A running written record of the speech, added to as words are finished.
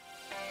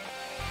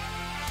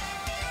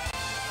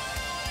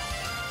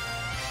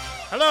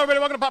Hello, everybody.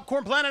 Welcome to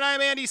Popcorn Planet. I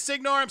am Andy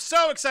Signor. I'm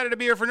so excited to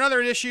be here for another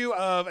issue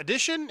of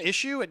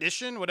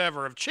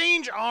whatever, of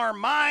Change Our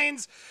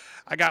Minds.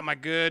 I got my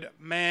good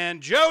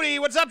man, Jody.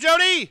 What's up,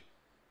 Jody?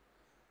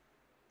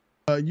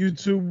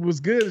 YouTube was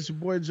good. It's your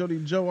boy,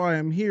 Jody Joe. I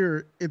am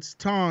here. It's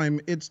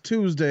time. It's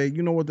Tuesday.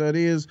 You know what that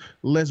is.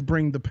 Let's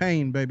bring the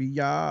pain, baby.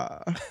 Yeah.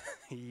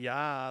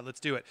 Yeah, let's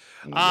do it.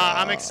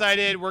 I'm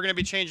excited. We're going to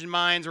be changing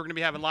minds. We're going to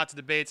be having lots of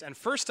debates. And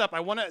first up,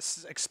 I want to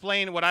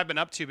explain what I've been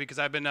up to because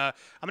I'm going to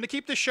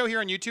keep this show here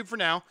on YouTube for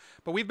now,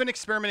 but we've been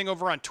experimenting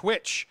over on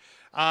Twitch.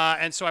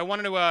 And so I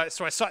wanted to,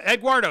 so I saw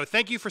Eduardo.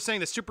 Thank you for sending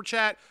the super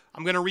chat.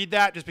 I'm going to read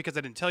that just because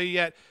I didn't tell you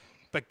yet.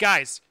 But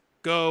guys,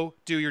 go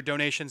do your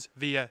donations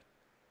via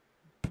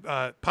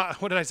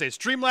what did I say?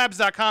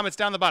 Streamlabs.com. It's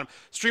down the bottom.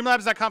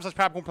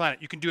 Streamlabs.com/popcornplanet.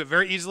 You can do it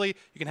very easily.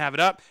 You can have it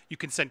up. You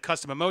can send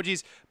custom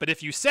emojis. But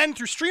if you send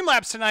through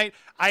Streamlabs tonight,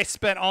 I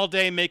spent all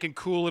day making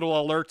cool little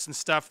alerts and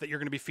stuff that you're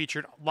going to be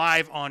featured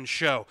live on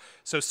show.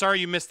 So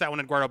sorry you missed that one,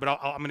 Eduardo, but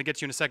I'm going to get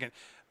to you in a second.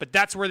 But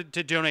that's where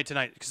to donate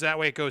tonight, because that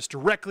way it goes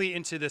directly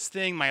into this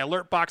thing. My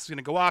alert box is going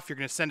to go off. You're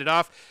going to send it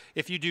off.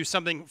 If you do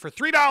something for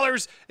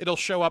 $3, it'll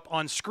show up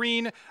on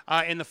screen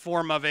in the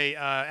form of a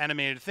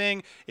animated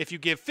thing. If you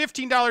give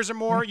 $15 or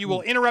more, you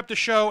will interrupt the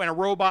show, and a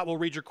robot will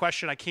read your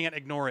question. I can't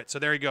ignore it. So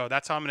there you go.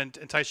 That's how I'm going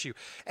to entice you.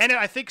 And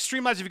I think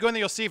Streamlabs, if you go in there,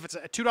 you'll see if it's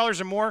 $2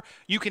 or more,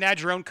 you can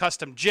add your own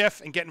custom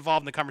GIF and get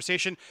involved in the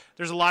conversation.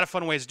 There's a lot of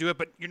fun ways to do it,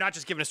 but you're not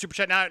just giving a super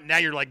chat. Now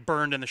you're like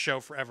burned in the show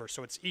forever.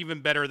 So it's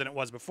even better than it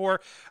was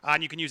before.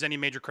 And you can use any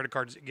major credit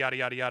cards, yada,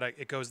 yada, yada.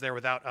 It goes there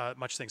without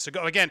much things. So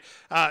go again,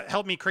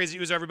 help me crazy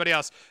user, everybody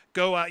else.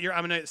 Go, I'm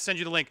going to send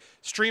you the link.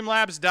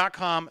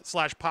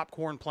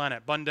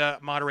 Streamlabs.com/popcornplanet. Bunda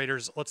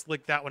moderators. Let's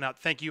link that one out.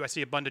 Thank you. I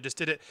see a Bunda just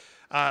did it.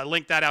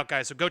 Link that out,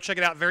 guys. So go check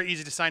it out. Very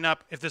easy to sign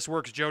up. If this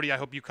works, Jody, I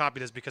hope you copy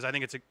this because I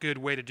think it's a good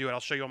way to do it. I'll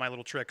show you all my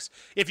little tricks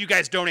if you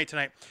guys donate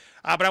tonight.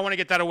 But I want to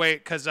get that away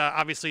because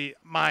obviously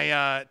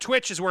my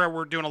Twitch is where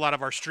we're doing a lot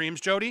of our streams,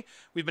 Jody.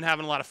 We've been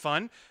having a lot of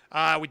fun.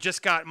 We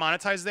just got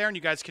monetized there, and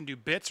you guys can do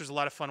bits. There's a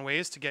lot of fun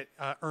ways to get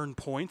earn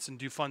points and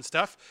do fun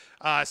stuff.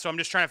 So I'm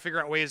just trying to figure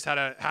out ways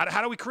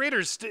how do we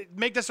creators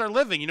make this our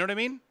living? You know what I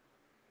mean?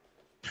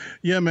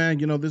 Yeah, man.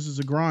 You know, this is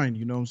a grind.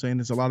 You know what I'm saying?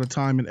 There's a lot of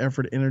time and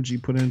effort, energy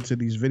put into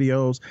these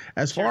videos.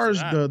 As far as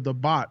the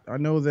bot, I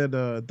know that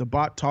the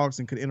bot talks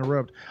and could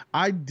interrupt.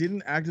 I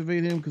didn't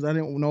activate him because I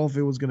didn't know if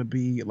it was going to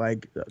be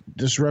like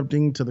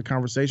disrupting to the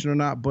conversation or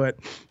not. But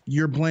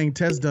you're playing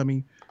test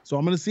dummy, so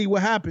I'm going to see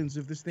what happens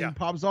if this thing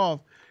pops off.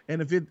 And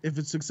if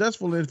it's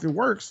successful and if it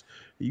works,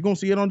 you're gonna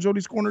see it on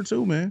Jody's Corner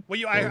too, man. Well,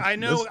 I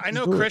know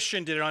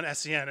Christian did it on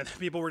SCN, and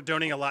people were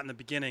donating a lot in the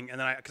beginning, and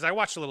then because I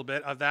watched a little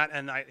bit of that,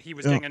 and he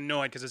was getting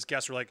annoyed because his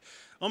guests were like,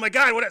 "Oh my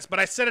God, what is?" But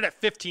I set it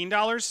at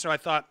 $15, so I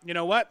thought, you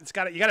know what,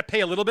 you got to pay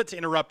a little bit to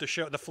interrupt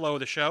the flow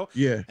of the show.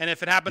 Yeah. And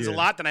if it happens a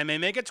lot, then I may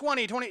make it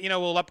 20. You know,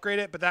 we'll upgrade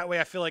it, but that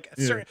way I feel like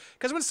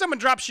because when someone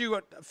drops you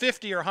at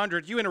 50 or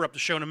 100, you interrupt the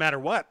show no matter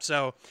what.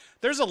 So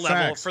there's a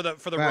level for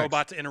the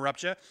robot to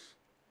interrupt you.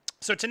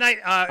 So tonight,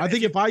 I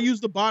think if I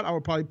use the bot, I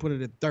would probably put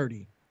it at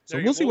 30. So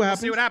we'll see what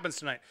happens. We'll see what happens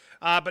tonight.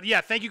 But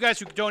yeah, thank you guys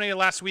who donated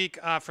last week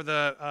for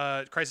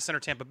the Crisis Center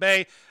Tampa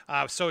Bay.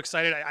 I was so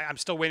excited. I'm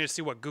still waiting to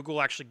see what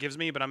Google actually gives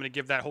me, but I'm going to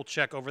give that whole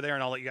check over there,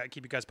 and I'll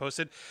keep you guys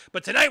posted.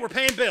 But tonight we're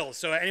paying bills.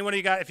 So anyone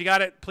if you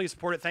got it, please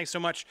support it. Thanks so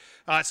much.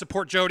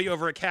 Support Jody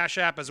over at Cash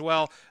App as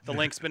well. The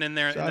link's been in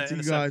there. Shout out to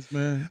you guys,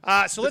 man.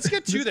 So let's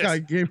get to this.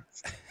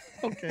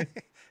 Okay.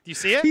 Do you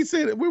see it? He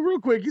said, real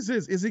quick, he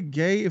says, "Is it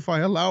gay if I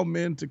allow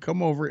men to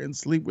come over and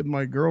sleep with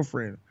my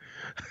girlfriend?"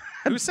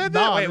 Who said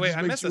that? Wait,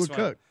 I missed this one.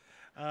 Cook.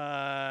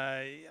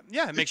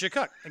 Yeah, it makes you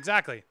cook.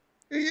 Exactly.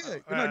 Yeah,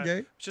 you're not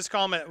gay. Just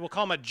call him we'll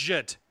call him a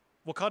jit.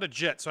 We'll call it a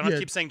jit. So I don't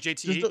keep saying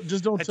JT.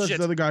 Just don't touch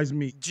the other guy's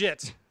meat.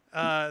 Jit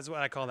is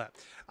what I call that.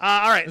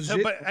 All right. So,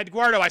 but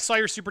Eduardo, I saw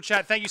your super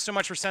chat. Thank you so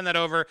much for sending that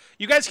over.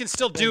 You guys can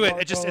still do it.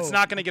 It's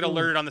not going to get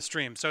alerted on the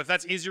stream. So if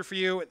that's easier for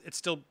you, it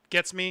still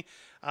gets me.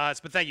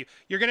 But thank you.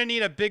 You're going to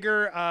need a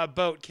bigger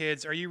boat,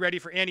 kids. Are you ready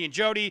for Andy and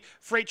Jody?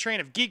 Freight train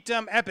of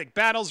geekdom, epic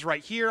battles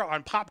right here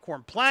on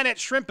Popcorn Planet,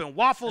 Shrimp and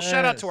Waffles.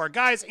 Shout out to our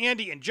guys,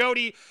 Andy and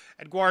Jody.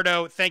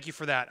 Eduardo, thank you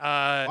for that.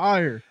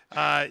 Fire.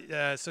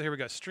 So here we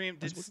go.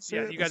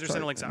 You guys are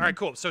sending links. All right,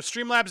 cool. So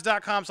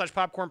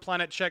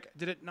streamlabs.com/popcornplanet. Check.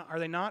 Are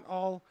they not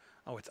all?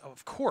 Oh,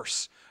 of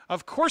course.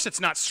 Of course it's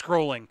not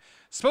scrolling.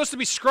 It's supposed to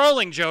be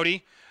scrolling,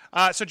 Jody.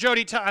 So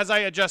Jody, as I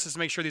adjust this to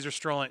make sure these are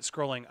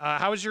scrolling.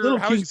 How is your little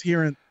kinks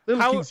here and there?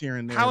 How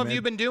have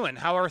you been doing?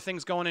 How are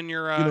things going in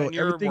your in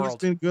your everything world? has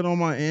been good on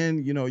my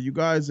end. You know, you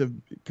guys have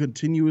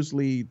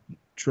continuously,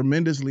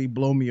 tremendously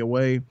blown me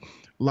away.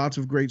 Lots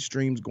of great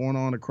streams going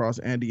on across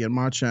Andy and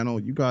my channel.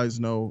 You guys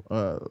know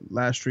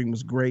last stream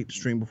was great.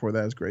 Stream before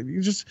that is great. You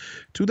just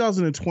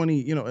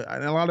 2020, you know,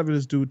 and a lot of it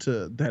is due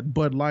to that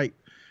Bud Light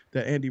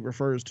that Andy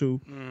refers to.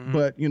 Mm-hmm.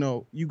 But, you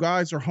know, you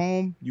guys are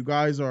home. You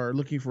guys are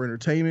looking for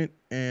entertainment.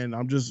 And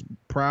I'm just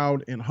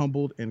proud and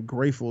humbled and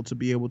grateful to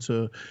be able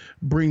to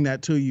bring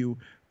that to you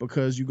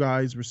because you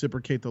guys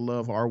reciprocate the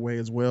love our way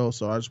as well.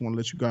 So I just want to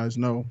let you guys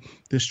know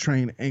this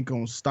train ain't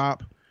going to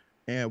stop.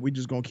 and we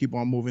just gonna keep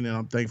on moving. And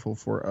I'm thankful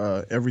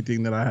for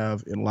everything that I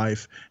have in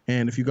life.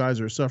 And if you guys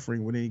are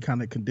suffering with any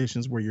kind of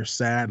conditions where you're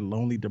sad,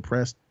 lonely,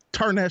 depressed,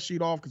 turn that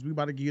sheet off because we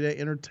about to give you that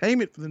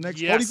entertainment for the next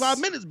 45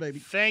 minutes, baby.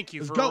 Thank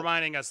you for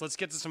reminding us. Let's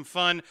get to some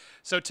fun.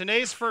 So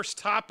today's first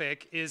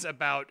topic is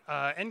about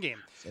Endgame.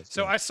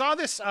 So I saw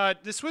this.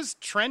 This was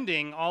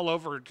trending all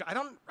over.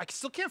 I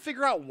still can't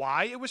figure out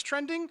why it was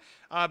trending.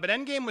 But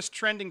Endgame was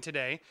trending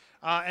today.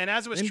 And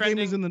as it was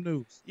trending, is in the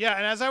news. Yeah,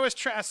 and as I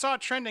saw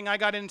it trending, I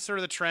got in sort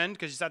of the trend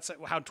because that's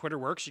how Twitter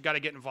works. You got to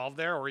get involved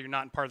there, or you're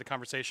not part of the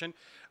conversation.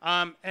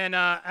 And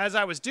as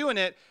I was doing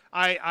it,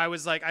 I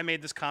was like, I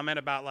made this comment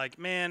about like,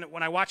 man,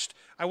 when I watched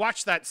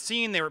that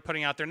scene they were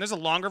putting out there, and there's a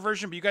longer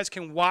version, but you guys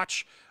can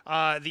watch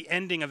the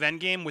ending of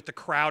Endgame with the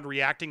crowd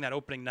reacting that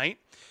opening night.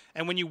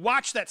 And when you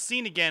watch that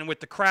scene again with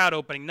the crowd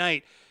opening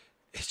night,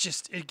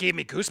 it gave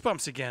me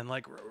goosebumps again.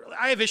 Like,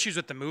 I have issues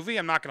with the movie.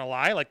 I'm not going to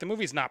lie. Like, the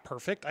movie's not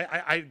perfect.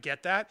 I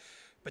get that.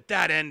 But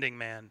that ending,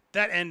 man,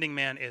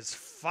 is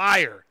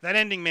fire. That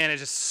ending, man, is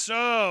just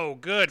so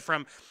good.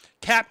 From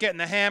Cap getting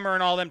the hammer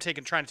and all them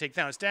trying to take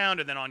Thanos down,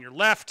 and then on your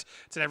left,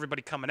 it's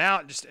everybody coming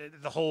out. Just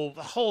the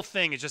whole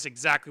thing is just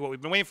exactly what we've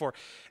been waiting for.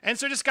 And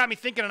so it just got me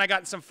thinking, and I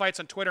got in some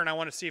fights on Twitter, and I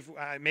want to see if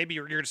maybe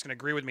you're just going to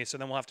agree with me, so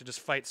then we'll have to just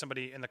fight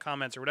somebody in the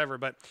comments or whatever.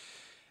 But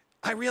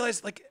I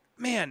realized, like,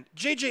 man,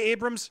 J.J.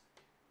 Abrams,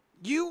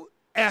 you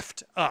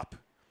effed up.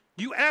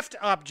 You effed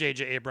up,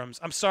 J.J. Abrams.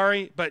 I'm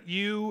sorry, but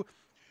you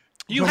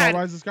had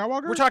Rise of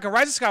Skywalker? We're talking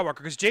Rise of Skywalker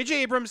because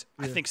J.J. Abrams,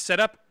 I think, set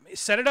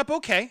it up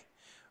okay.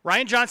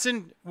 Rian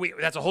Johnson,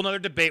 that's a whole nother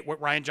debate what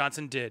Rian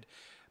Johnson did.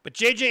 But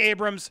J.J.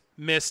 Abrams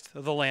missed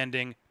the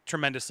landing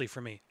tremendously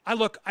for me. I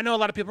know a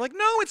lot of people are like,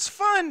 no, it's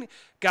fun.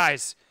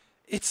 Guys,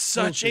 it's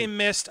such a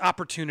missed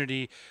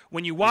opportunity.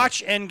 When you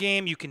watch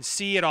Endgame, you can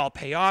see it all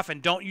pay off,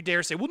 and don't you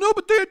dare say, well, no,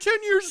 but they had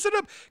 10 years to set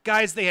up.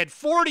 Guys, they had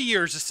 40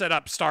 years to set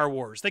up Star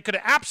Wars. They could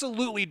have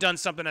absolutely done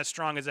something as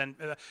strong as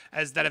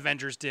that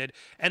Avengers did.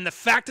 And the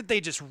fact that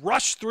they just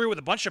rushed through with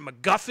a bunch of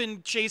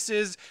MacGuffin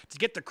chases to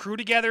get the crew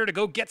together to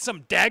go get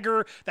some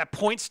dagger that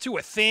points to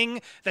a thing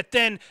that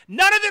then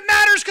none of it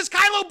matters because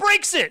Kylo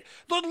breaks it.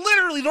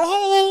 Literally, the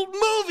whole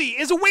movie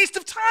is a waste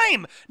of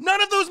time. None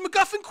of those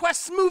MacGuffin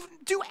quests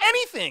do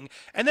anything.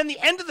 And then the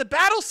end of the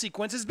battle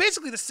sequence is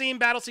basically the same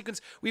battle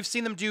sequence we've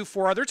seen them do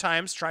 4 other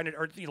times,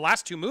 or the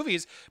last 2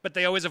 movies, but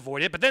they always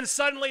avoid it. But then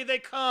suddenly they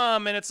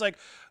come, and it's like,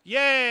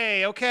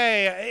 yay,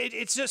 okay.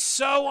 It's just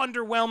so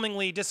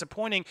underwhelmingly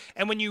disappointing.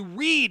 And when you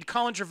read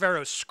Colin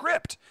Trevorrow's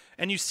script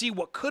and you see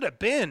what could have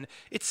been,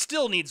 it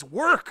still needs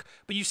work.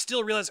 But you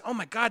still realize, oh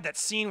my God, that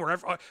scene where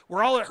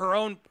all of her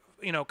own,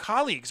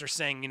 colleagues are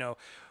saying,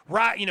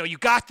 right, you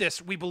got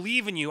this. We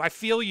believe in you. I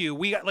feel you.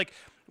 We got like.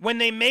 When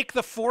they make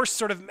the Force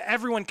sort of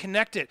everyone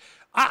connected,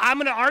 I'm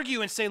going to argue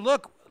and say,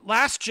 look,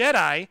 Last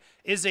Jedi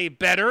is a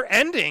better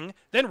ending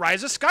than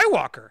Rise of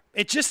Skywalker.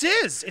 It just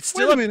is. It's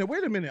still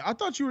wait a minute. I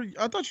thought you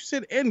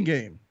said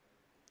Endgame.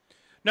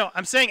 No,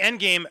 I'm saying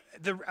Endgame.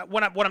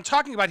 What I'm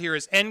talking about here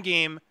is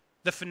Endgame.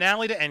 The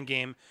finale to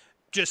Endgame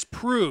just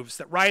proves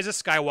that Rise of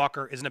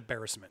Skywalker is an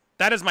embarrassment.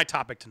 That is my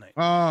topic tonight.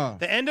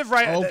 The end of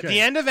the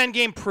end of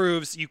Endgame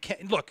proves you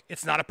can't look.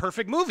 It's not a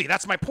perfect movie.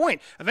 That's my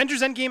point.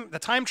 Avengers Endgame, the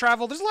time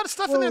travel. There's a lot of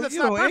stuff in there that's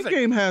not perfect.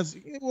 Endgame has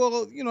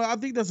I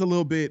think that's a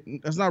little bit.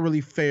 That's not really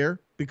fair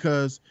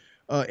because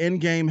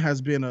Endgame has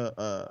been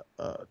a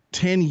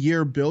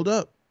 10-year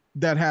buildup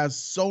that has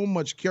so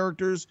much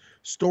characters,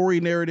 story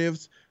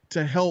narratives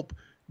to help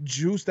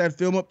juice that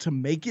film up to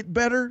make it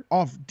better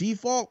off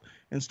default.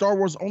 And Star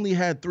Wars only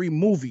had 3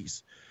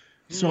 movies.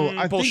 So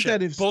I think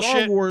that if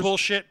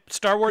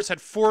Star Wars had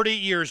 40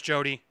 years,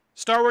 Jody.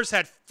 Star Wars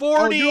had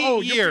 40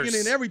 years. You're bringing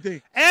in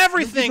everything.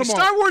 Everything.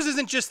 Star Wars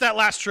isn't just that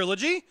last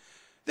trilogy.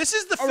 This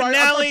is the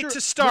finale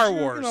to Star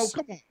Wars.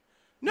 Come on.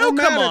 No,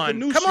 come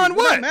on. Come on,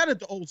 what? We're not mad at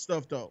the old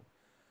stuff, though.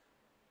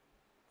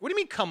 What do you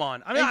mean, come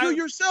on? I mean,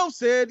 you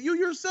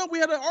yourself, we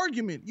had an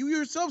argument. You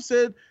yourself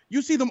said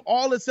you see them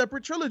all as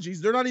separate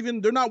trilogies.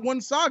 They're not one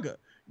saga.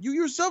 You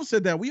yourself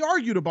said that. We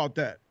argued about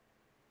that.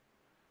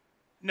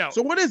 No.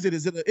 So what is it?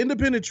 Is it an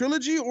independent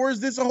trilogy or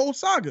is this a whole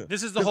saga?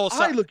 This is the whole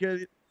saga. I look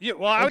at it. Yeah,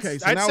 well, I'd say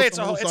it's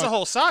a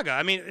whole saga.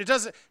 I mean, it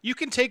doesn't. You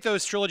can take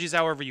those trilogies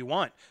however you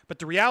want, but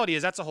the reality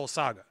is that's a whole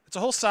saga. It's a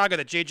whole saga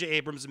that J.J.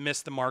 Abrams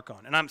missed the mark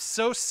on, and I'm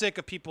so sick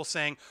of people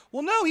saying,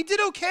 "Well, no, he did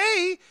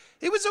okay.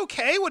 It was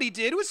okay what he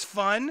did. It was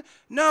fun."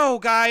 No,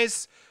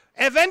 guys.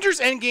 Avengers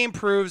Endgame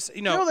proves,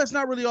 that's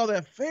not really all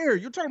that fair.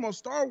 You're talking about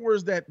Star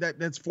Wars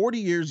that's 40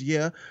 years,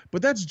 yeah,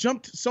 but that's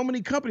jumped so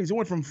many companies. It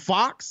went from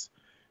Fox.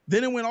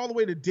 Then it went all the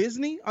way to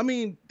Disney. I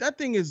mean, that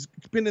thing has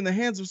been in the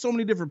hands of so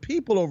many different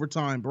people over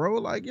time, bro.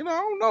 Like, I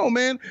don't know,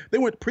 man. They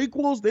went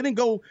prequels. They didn't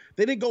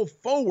go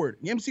forward.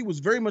 The MC was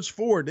very much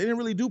forward. They didn't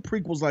really do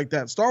prequels like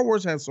that. Star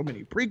Wars has so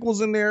many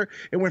prequels in there.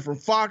 It went from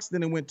Fox,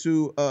 then it went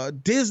to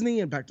Disney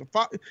and back to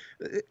Fox.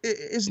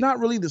 It's not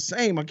really the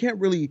same. I can't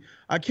really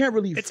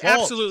It's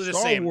fault absolutely the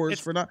Star same. Wars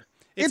for not.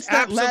 It's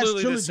that last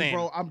absolutely trilogy, the same.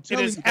 bro. I'm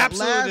telling you, that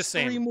last the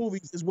same. 3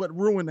 movies is what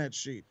ruined that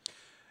shit.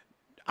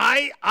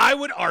 I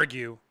would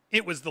argue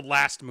it was the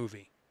last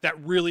movie. that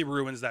really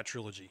ruins that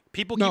trilogy.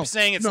 People No, keep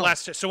saying it's no.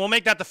 Last, so we'll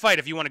make that the fight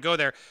if you want to go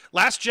there.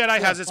 Last Jedi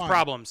has its fine.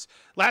 problems.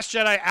 Last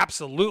Jedi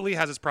absolutely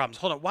has its problems.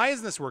 Hold on, why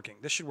isn't this working?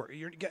 This should work.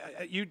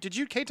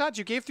 K-Todd,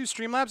 you gave through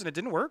Streamlabs and it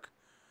didn't work?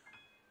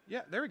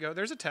 Yeah, there we go.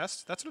 There's a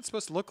test. That's what it's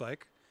supposed to look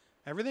like.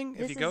 Everything,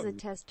 This if you go. is a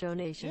test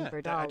donation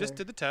for $1. I just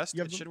did the test.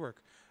 It should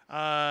work.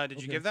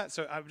 Did you give that?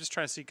 So I'm just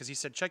trying to see because he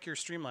said check your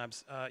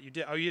Streamlabs. You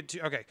did. Oh, you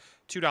did. Okay,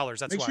 $2.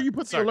 That's Make why. sure you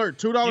put Sorry. the alert.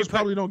 $2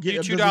 probably don't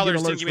get. $2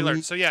 didn't give me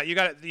alert. So yeah, you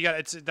got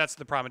it. That's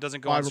the problem. It doesn't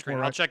go on screen.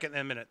 Right. I'll check it in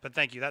a minute. But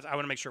thank you. I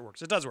want to make sure it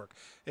works. It does work.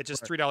 It's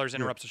just $3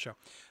 interrupts the show.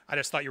 I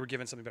just thought you were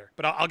giving something better.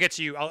 But I'll get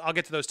to you. I'll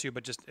get to those two.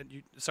 But just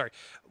sorry.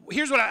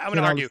 Here's what I'm going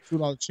to argue.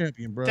 $2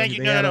 champion, bro. Thank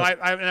you. No.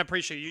 I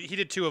appreciate you. He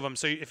did 2 of them.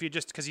 So if you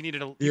just because he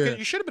needed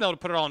you should have been able to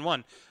put it all in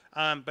one.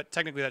 But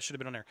technically that should have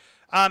been on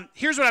there.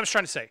 Here's what I was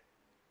trying to say.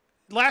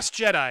 Last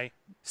Jedi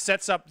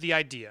sets up the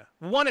idea.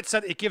 One,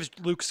 it gives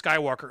Luke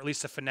Skywalker at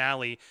least a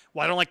finale.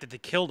 Well, I don't like that they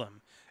killed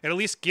him. It at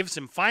least gives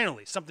him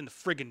finally something to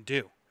friggin'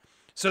 do.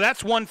 So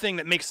that's one thing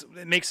that makes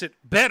it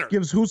better.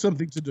 Gives who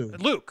something to do?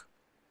 Luke.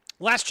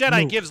 Last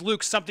Jedi gives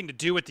Luke something to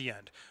do at the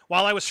end.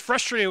 While I was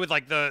frustrated with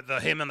like the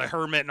him and the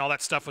hermit and all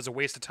that stuff was a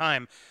waste of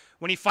time,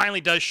 when he finally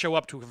does show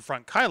up to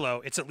confront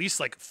Kylo, it's at least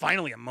like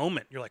finally a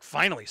moment. You're like,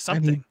 finally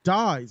something. And he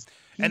dies.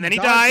 And then he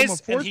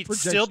dies, and he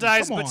still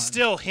dies, but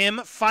still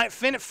him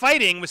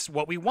fighting was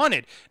what we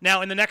wanted.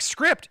 Now, in the next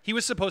script, he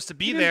was supposed to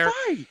be there.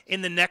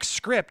 In the next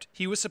script,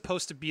 he was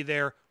supposed to be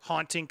there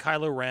haunting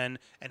Kylo Ren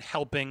and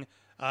helping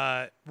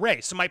Rey.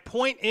 So my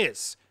point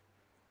is,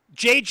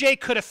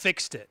 JJ could have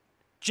fixed it.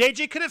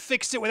 JJ could have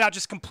fixed it without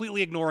just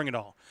completely ignoring it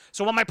all.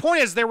 So what my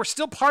point is, there were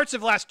still parts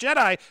of Last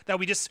Jedi that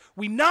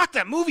we knocked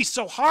that movie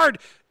so hard.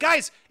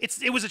 Guys,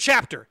 it was a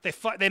chapter.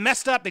 They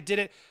messed up, they did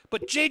it.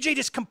 But JJ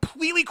just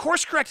completely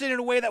course-corrected in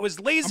a way that was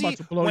lazy,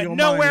 went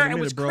nowhere, and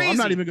was crazy. I'm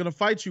not even going to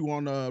fight you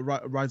on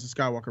Rise of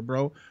Skywalker,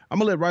 bro. I'm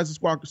going to let Rise of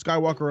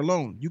Skywalker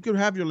alone. You can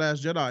have your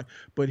Last Jedi,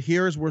 but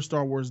here's where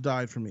Star Wars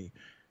died for me.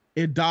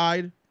 It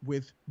died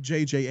with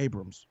J.J.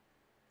 Abrams.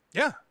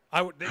 Yeah.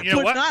 You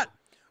know what?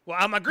 Well,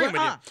 I'm agreeing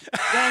with you.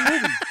 Wrong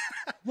movie.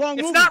 Wrong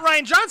movie. It's not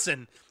Rian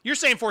Johnson. You're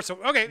saying Force.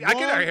 Okay, I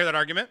can hear that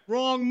argument.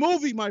 Wrong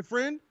movie, my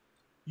friend.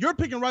 You're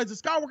picking Rise of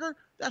Skywalker.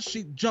 That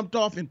shit jumped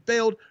off and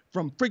failed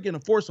from freaking The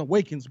Force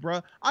Awakens,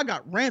 bruh. I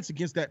got rants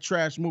against that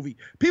trash movie.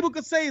 People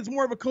could say it's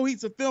more of a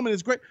cohesive film and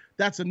it's great.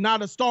 That's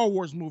not a Star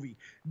Wars movie.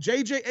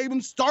 J.J.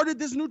 Abrams started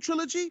this new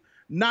trilogy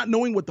not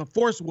knowing what the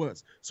Force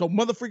was. So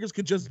motherfuckers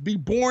could just be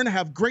born,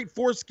 have great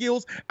Force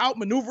skills,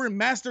 outmaneuver and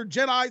master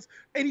Jedis.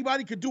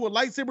 Anybody could do a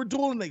lightsaber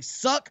duel and they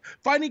suck.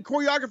 Fighting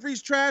choreography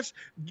is trash.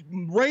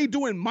 Rey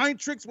doing mind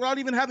tricks without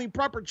even having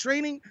proper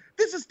training.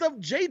 This is stuff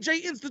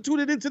JJ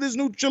instituted into this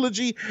new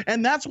trilogy.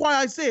 And that's why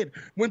I said,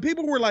 when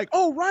people were like,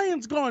 oh,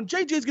 Ryan's gone,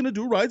 JJ's going to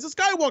do Rise of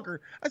Skywalker.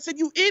 I said,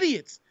 you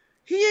idiots.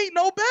 He ain't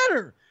no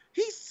better.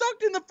 He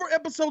sucked in for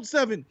episode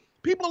 7.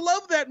 People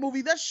love that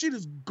movie. That shit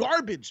is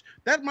garbage.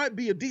 That might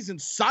be a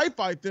decent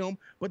sci-fi film,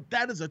 but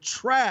that is a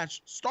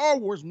trash Star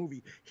Wars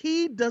movie.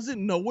 He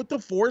doesn't know what the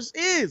Force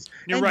is.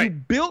 You're right. You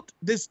built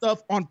this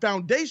stuff on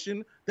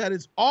foundation that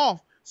is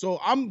off.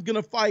 So I'm going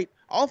to fight.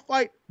 I'll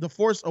fight The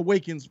Force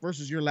Awakens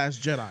versus your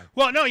Last Jedi.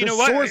 Well, no, you know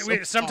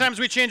what? Sometimes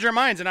we change our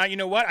minds, and you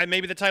know what?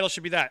 Maybe the title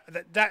should be that.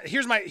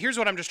 Here's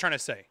what I'm just trying to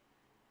say.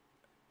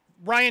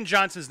 Rian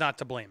Johnson's not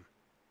to blame.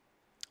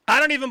 I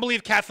don't even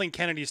believe Kathleen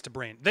Kennedy's to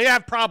blame. They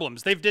have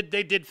problems. They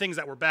did things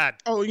that were bad.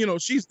 Oh,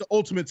 she's the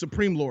ultimate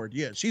Supreme Lord.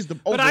 Yeah, she's the.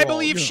 But I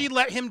believe she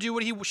let him do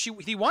what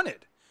he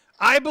wanted.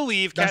 I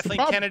believe Kathleen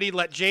Kennedy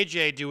let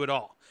JJ do it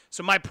all.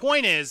 So my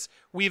point is,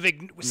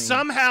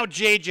 somehow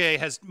JJ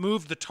has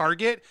moved the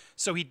target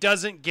so he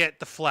doesn't get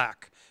the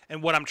flack.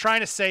 And what I'm trying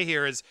to say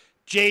here is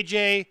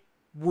JJ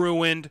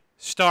ruined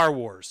Star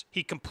Wars.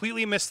 He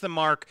completely missed the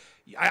mark.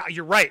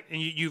 You're right,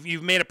 and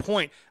you've made a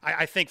point.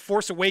 I think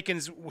Force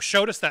Awakens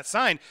showed us that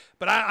sign,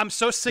 but I'm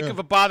so sick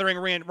of bothering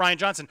Rian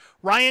Johnson.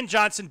 Rian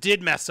Johnson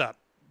did mess up.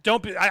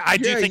 I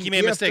do think he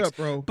made mistakes,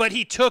 but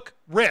he took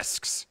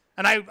risks,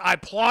 and I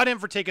applaud him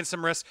for taking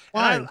some risks.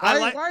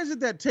 Why is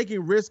it that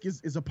taking risk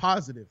is a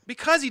positive?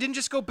 Because he didn't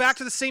just go back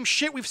to the same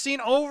shit we've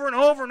seen over and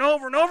over and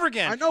over and over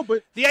again. I know,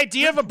 but the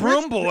idea of a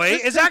broom boy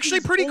is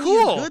actually pretty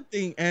cool. A good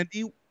thing,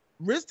 Andy.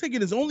 Risk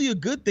taking is only a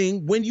good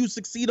thing when you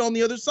succeed on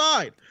the other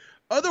side.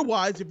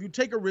 Otherwise, if you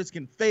take a risk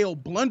and fail,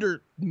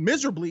 blunder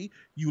miserably,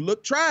 you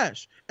look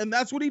trash. And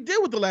that's what he did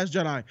with The Last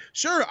Jedi.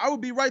 Sure, I would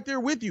be right there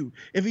with you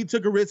if he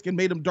took a risk and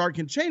made him dark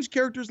and changed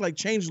characters, like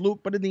changed Luke,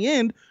 but in the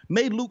end,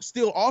 made Luke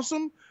still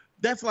awesome.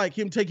 That's like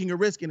him taking a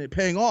risk and it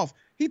paying off.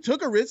 He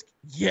took a risk,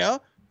 yeah,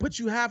 but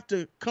you have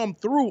to come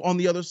through on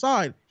the other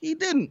side. He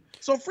didn't.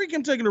 So freak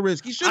him taking a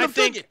risk. He should have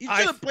took it. He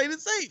should have played it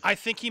safe. I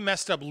think he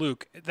messed up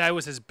Luke. That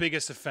was his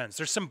biggest offense.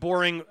 There's some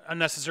boring,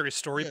 unnecessary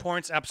story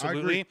points,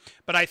 absolutely.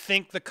 But I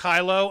think the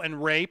Kylo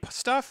and Rey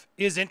stuff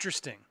is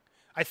interesting.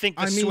 I think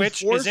the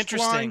switch is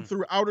interesting. Flying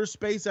through outer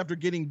space after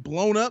getting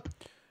blown up.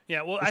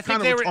 Yeah, well, I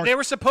think they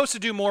were supposed to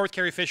do more with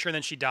Carrie Fisher, and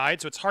then she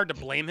died, so it's hard to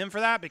blame him for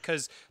that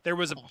because there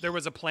was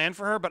a plan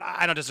for her. But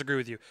I don't disagree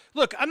with you.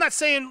 Look, I'm not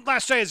saying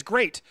Last Jedi is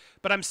great,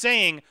 but I'm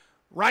saying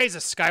Rise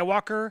of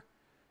Skywalker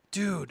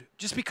Dude,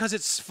 just because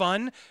it's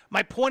fun.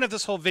 My point of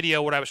this whole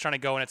video, what I was trying to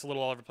go, and it's a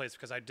little all over the place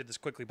because I did this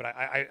quickly, but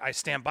I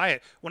stand by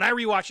it. When I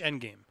rewatch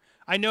Endgame,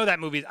 I know that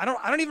movie. I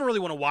don't even really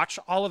want to watch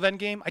all of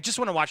Endgame. I just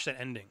want to watch that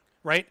ending,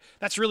 right?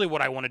 That's really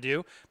what I want to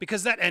do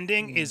because that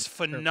ending is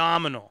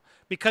phenomenal.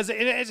 Because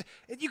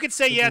you could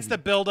say, yeah, it's the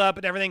build-up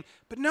and everything,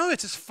 but no,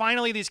 it's just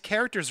finally these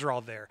characters are all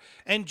there.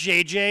 And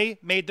JJ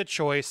made the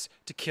choice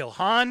to kill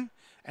Han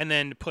and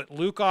then put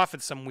Luke off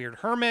as some weird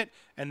hermit,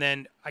 and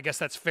then I guess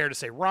that's fair to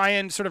say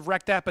Ryan sort of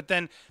wrecked that, but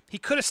then he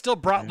could have still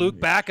brought Luke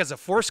back as a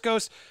Force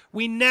ghost.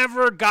 We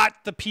never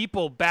got the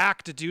people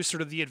back to do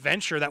sort of the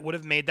adventure that would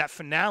have made that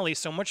finale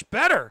so much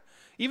better.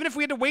 Even if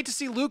we had to wait to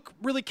see Luke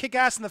really kick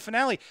ass in the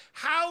finale,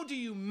 how do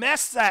you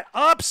mess that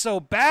up so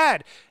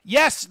bad?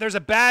 Yes, there's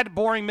a bad,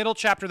 boring middle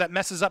chapter that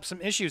messes up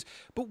some issues,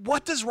 but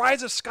what does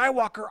Rise of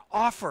Skywalker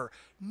offer?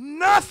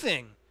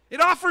 Nothing.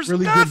 It offers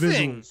really nothing.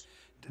 Good visuals.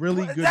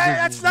 Really good visuals.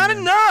 That's not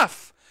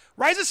enough.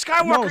 Rise of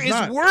Skywalker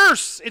is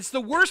worse. It's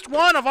the worst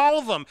one of all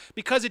of them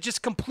because it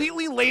just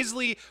completely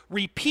lazily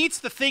repeats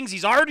the things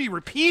he's already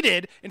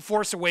repeated in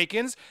Force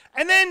Awakens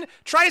and then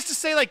tries to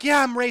say, like,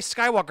 yeah, I'm Rey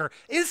Skywalker.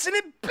 It's an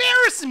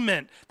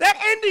embarrassment. That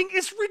ending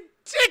is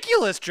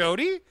ridiculous,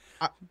 Jody.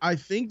 I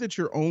think that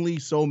you're only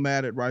so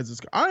mad at Rise of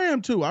Skywalker. I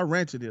am too. I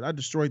ranted it. I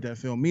destroyed that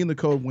film. Me and the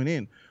code went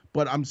in.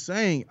 But I'm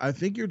saying I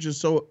think you're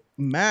just so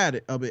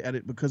mad at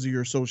it because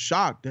you're so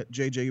shocked that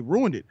JJ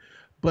ruined it.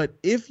 But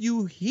if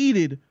you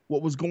heeded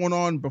what was going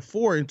on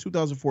before in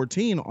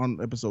 2014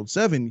 on episode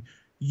 7,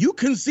 you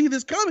can see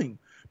this coming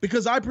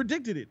because I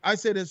predicted it. I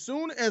said as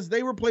soon as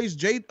they replace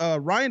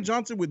Rian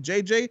Johnson with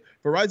JJ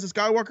for Rise of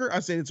Skywalker, I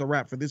said it's a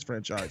wrap for this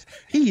franchise.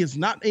 He is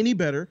not any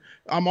better.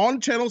 I'm on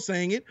the channel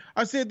saying it.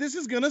 I said this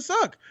is gonna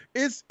suck.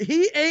 He's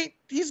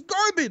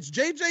garbage.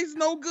 JJ's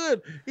no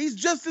good. He's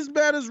just as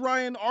bad as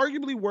Ryan,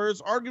 arguably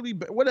worse,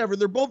 arguably whatever.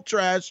 They're both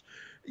trash.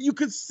 You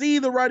could see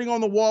the writing on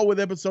the wall with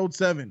episode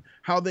 7,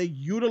 how they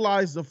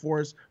utilize the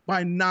Force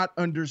by not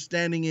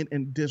understanding it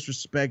and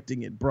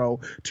disrespecting it, bro.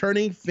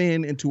 Turning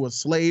Finn into a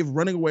slave,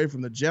 running away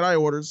from the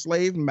Jedi Order,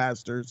 slave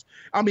masters.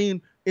 I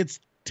mean, it's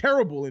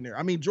terrible in there.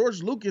 I mean,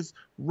 George Lucas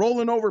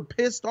rolling over,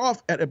 pissed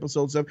off at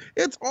episode 7.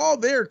 It's all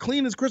there,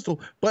 clean as crystal.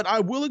 But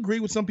I will agree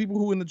with some people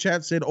who in the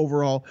chat said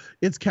overall,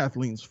 it's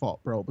Kathleen's fault,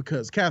 bro,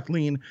 because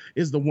Kathleen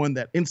is the one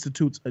that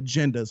institutes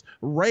agendas.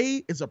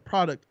 Rey is a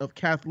product of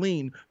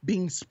Kathleen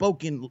being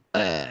spoken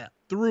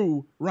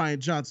through Rian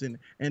Johnson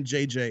and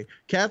JJ.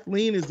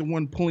 Kathleen is the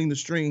one pulling the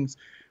strings,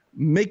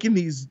 making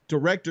these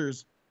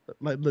directors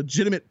like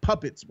legitimate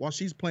puppets while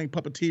she's playing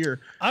puppeteer.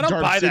 I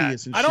don't buy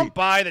that. I don't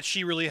buy that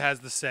she really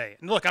has the say.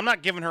 And look, I'm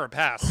not giving her a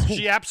pass.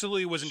 She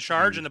absolutely was in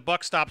charge, and the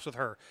buck stops with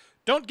her.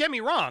 Don't get me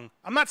wrong.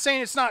 I'm not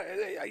saying it's not.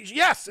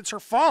 Yes, it's her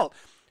fault.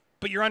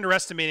 But you're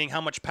underestimating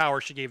how much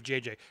power she gave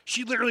JJ.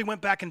 She literally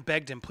went back and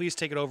begged him, please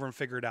take it over and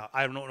figure it out.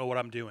 I don't know what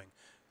I'm doing.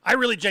 I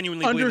really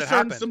genuinely believe that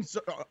happened.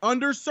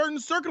 Under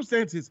certain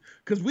circumstances,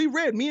 because we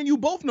read, me and you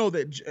both know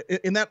that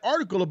in that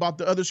article about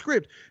the other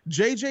script,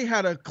 JJ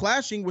had a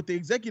clashing with the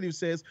executive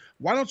says,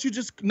 why don't you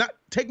just not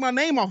take my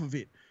name off of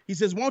it? He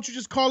says, why don't you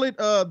just call it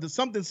the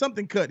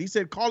something cut? He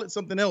said, call it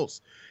something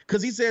else.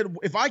 Because he said,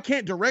 if I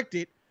can't direct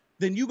it,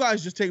 then you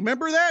guys just take.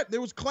 Remember that?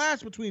 There was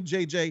clash between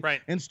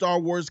JJ and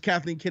Star Wars,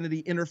 Kathleen Kennedy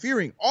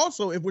interfering.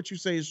 Also, if what you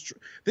say is true,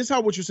 this is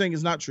how what you're saying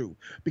is not true.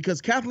 Because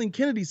Kathleen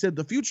Kennedy said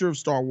the future of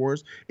Star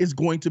Wars is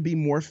going to be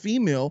more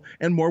female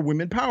and more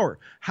women power.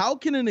 How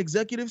can an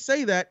executive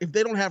say that if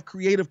they don't have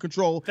creative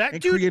control and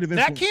creative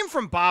influence? That came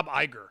from Bob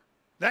Iger.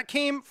 That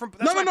came from...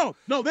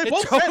 No. They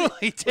both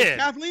totally said it.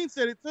 Kathleen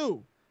said it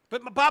too.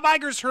 But Bob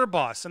Iger's her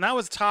boss, and that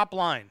was top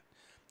line.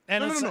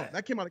 And no.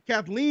 That came out of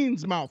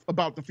Kathleen's mouth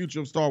about the future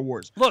of Star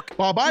Wars. Look,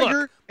 Bob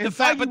Iger and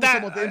Feige were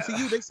talking about the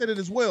MCU. They said it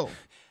as well.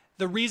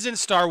 The reason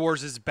Star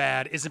Wars is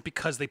bad isn't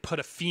because they put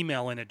a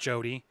female in it,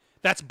 Jody.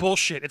 That's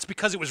bullshit. It's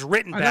because it was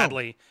written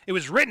badly. It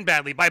was written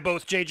badly by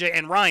both JJ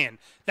and Ryan.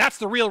 That's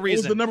the real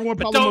reason. What was the number one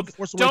problem with The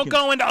Force Awakens? Don't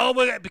go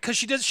into because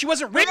she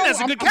wasn't written as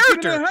a good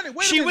character.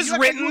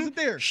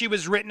 She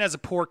was written as a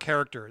poor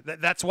character.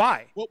 That's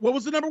why. What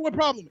was the number one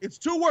problem? It's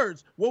 2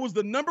 words. What was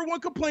the number one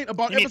complaint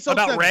about episode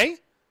 7? About Rey?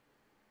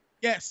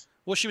 Yes.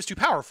 Well, she was too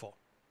powerful.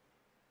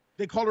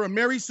 They called her a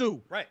Mary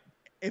Sue. Right.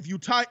 If you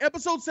tie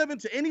episode 7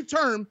 to any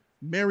term,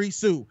 Mary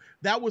Sue.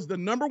 That was the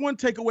number one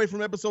takeaway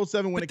from episode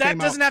 7 when it came out.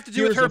 That doesn't have to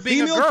do with her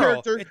being a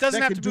girl. It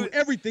doesn't have to do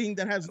everything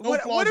that has no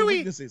flaws or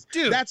weaknesses.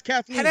 Dude, that's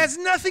Kathleen. It has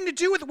nothing to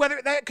do with whether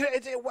that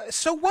could.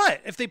 So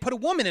what if they put a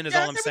woman in? Is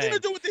all I'm saying. To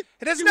do with it.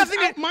 It has nothing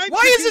to.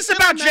 Why is this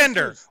about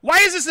gender? Why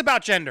is this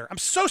about gender? I'm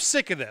so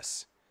sick of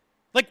this.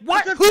 Like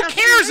what? Who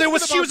cares?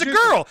 She was a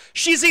girl.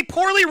 She's a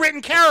poorly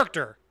written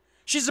character.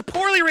 She's a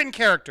poorly written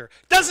character.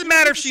 Doesn't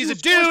matter if she's a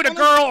dude, a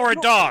girl, or a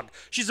dog.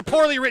 She's a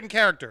poorly written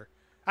character.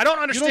 I don't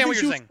understand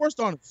what you're saying. Forced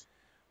on us.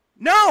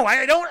 No,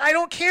 I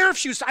don't care if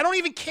she was. I don't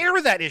even care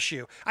with that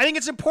issue. I think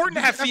it's important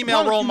to have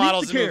female role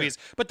models in movies.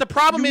 But the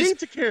problem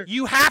is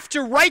you have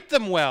to write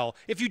them well.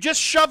 If you just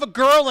shove a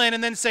girl in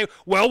and then say,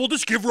 well, we'll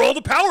just give her all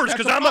the powers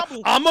because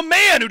I'm a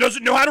man who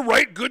doesn't know how to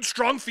write good,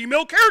 strong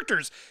female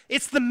characters.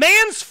 It's the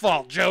man's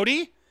fault,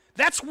 Jody.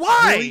 That's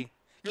why. Really?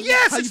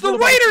 Yes, it's the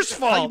writer's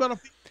fault.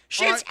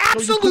 It's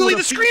absolutely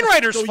the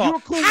screenwriter's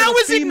fault. How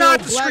is it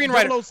not the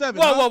screenwriter?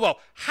 Whoa.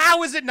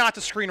 How is it not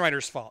the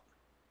screenwriter's fault?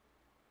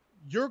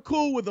 You're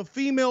cool with a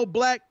female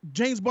black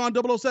James Bond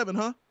 007,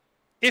 huh?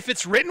 If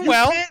it's written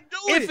well,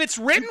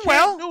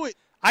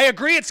 I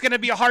agree it's going to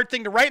be a hard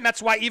thing to write, and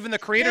that's why even the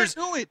creators,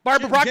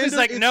 Barbara Broccoli's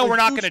like, no, we're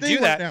not going to do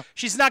that.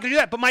 She's not going to do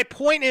that. But my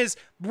point is,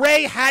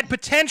 Rey had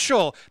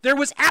potential. There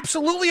was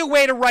absolutely a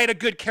way to write a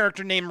good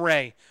character named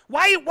Rey.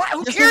 Why?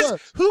 Who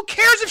cares? Who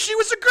cares if she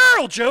was a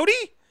girl, Jody?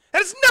 That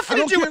has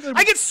nothing to do with it.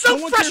 I get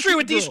so frustrated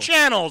with these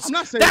channels.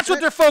 That's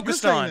what they're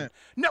focused on.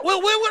 No,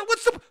 well,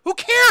 who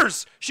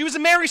cares? She was a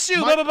Mary Sue,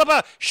 blah, blah, blah,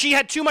 blah. She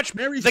had too much,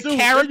 the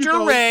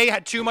character Rey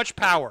had too much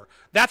power.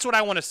 That's what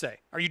I want to say.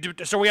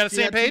 So are we on the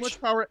same page? Too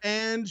much power,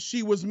 and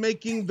she was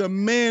making the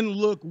men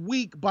look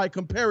weak by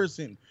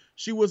comparison.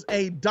 She was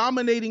a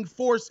dominating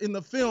force in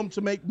the film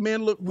to make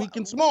men look weak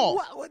and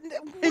small,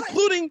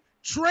 including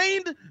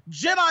trained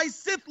Jedi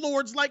Sith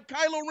Lords like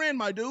Kylo Ren,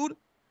 my dude.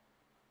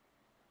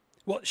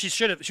 Well, she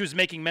was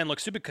making men look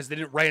stupid because they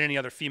didn't write any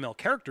other female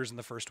characters in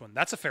the first one.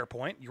 That's a fair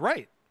point. You're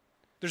right.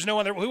 There's no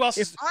other. Who else?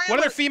 What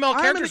other female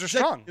characters are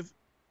strong?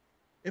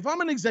 If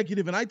I'm an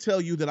executive and I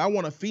tell you that I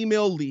want a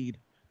female lead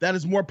that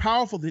is more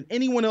powerful than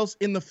anyone else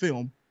in the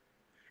film,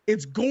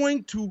 it's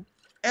going to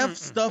F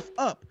stuff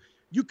up.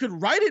 You could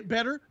write it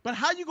better, but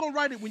how you going to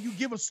write it when you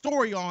give a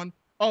story on,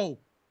 oh,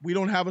 we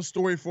don't have a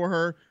story for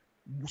her,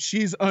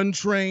 she's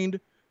untrained.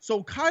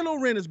 So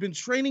Kylo Ren has been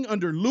training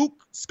under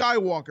Luke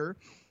Skywalker,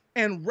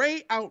 and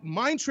Rey out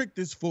mind-tricked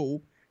this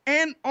fool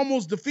and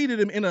almost defeated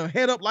him in a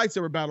head-up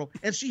lightsaber battle,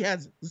 and she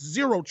has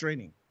zero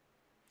training.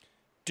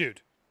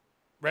 Dude,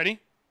 ready?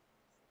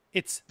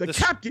 It's the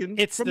captain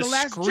from The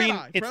Last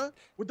Jedi, bro,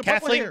 with the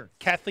purple hair.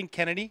 Kathleen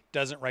Kennedy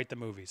doesn't write the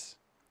movies.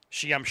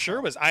 I'm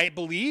sure I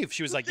believe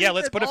she was like, yeah,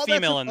 let's put a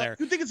female in there.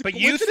 You think it's a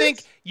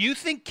coincidence? you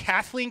think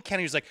Kathleen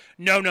Kennedy was like,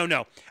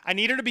 no. I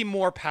need her to be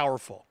more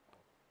powerful.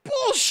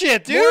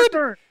 Bullshit, dude.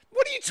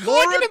 What are you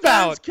talking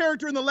about? Dern's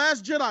character in The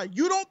Last Jedi.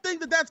 You don't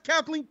think that that's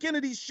Kathleen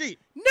Kennedy's shit?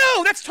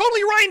 No, that's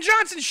totally Rian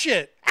Johnson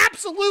shit.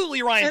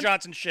 Absolutely Rian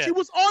Johnson shit. She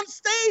was on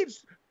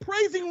stage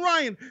praising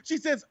Ryan. She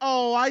says,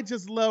 oh, I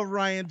just love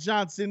Rian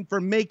Johnson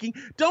for making.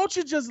 Don't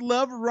you just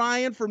love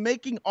Ryan for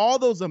making all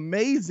those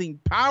amazing,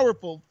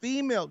 powerful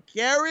female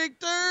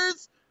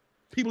characters?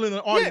 People in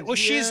the audience.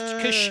 Yeah,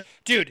 well,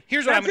 dude,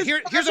 here's what I'm going to say.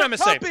 Here's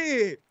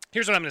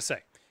what I'm going to say.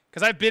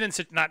 Because I've been in,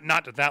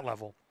 not at that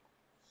level.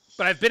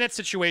 But I've been at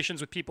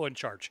situations with people in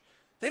charge.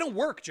 They don't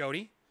work,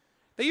 Jody.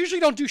 They usually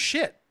don't do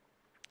shit.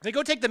 They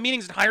go take the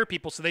meetings and hire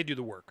people so they do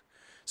the work.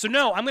 So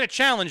no, I'm going to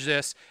challenge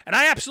this. And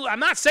I'm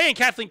not saying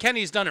Kathleen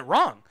Kennedy's done it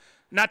wrong.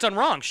 Not done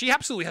wrong. She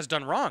absolutely has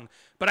done wrong.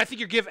 But I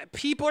think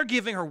people are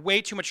giving her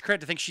way too much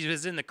credit to think she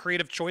was in the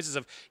creative choices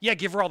of,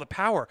 give her all the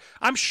power.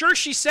 I'm sure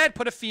she said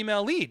put a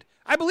female lead.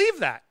 I believe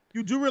that.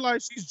 You do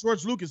realize she's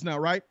George Lucas now,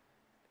 right?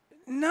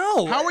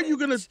 No. How are you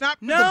going to stop?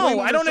 No,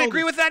 I don't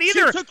agree with that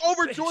either. She took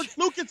over George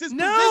Lucas's position.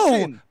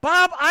 No,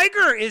 Bob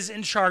Iger is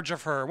in charge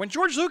of her. When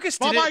George Lucas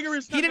did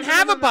he didn't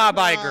have a Bob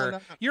Iger. No.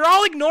 You're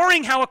all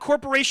ignoring how a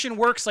corporation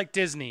works like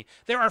Disney.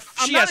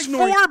 She has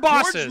four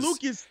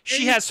bosses.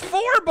 She has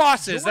four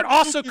bosses that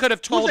also could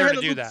have told her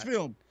to do that.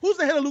 Who's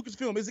the head of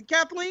Lucasfilm? Is it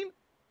Kathleen?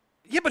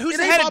 Yeah, but who's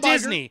the head of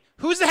Disney?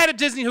 Who's the head of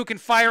Disney who can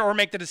fire or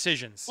make the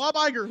decisions? Bob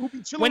Iger, who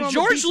be chilling when on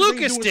George the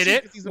beach Lucas did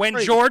it,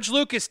 George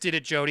Lucas did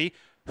it, Jody,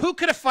 who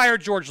could have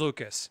fired George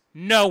Lucas?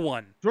 No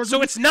one.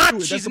 She's not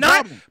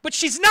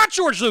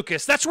George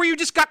Lucas. That's where you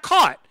just got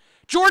caught.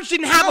 George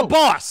didn't have a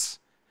boss.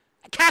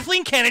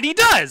 Kathleen Kennedy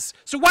does.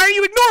 So why are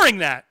you ignoring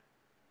that?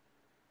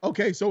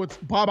 Okay, so it's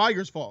Bob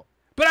Iger's fault.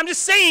 But I'm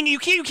just saying, you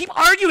keep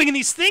arguing in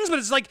these things, but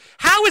it's like,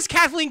 how is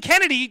Kathleen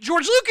Kennedy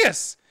George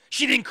Lucas?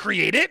 She didn't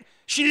create it.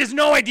 She has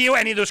no idea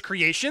any of those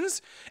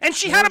creations. And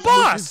she had a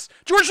boss.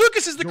 George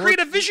Lucas is the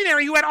creative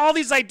visionary who had all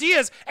these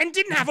ideas and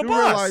didn't have a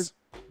boss.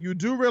 You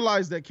do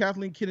realize that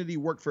Kathleen Kennedy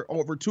worked for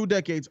over 2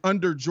 decades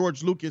under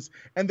George Lucas,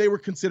 and they were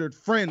considered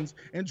friends.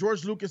 And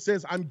George Lucas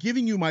says, I'm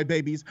giving you my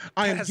babies.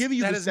 I am giving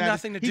you the status. That has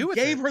nothing to do with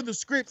it. He gave her the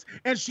scripts,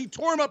 and she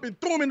tore them up and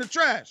threw them in the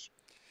trash.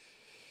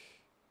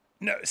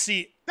 No,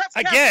 see, that's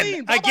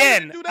again,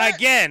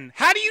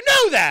 how do you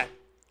know that?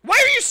 Why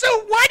do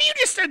you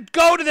just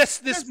go to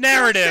this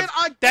narrative?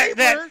 Why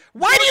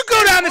do you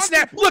go down this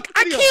narrative? Look,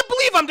 I can't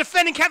believe I'm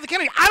defending Kathleen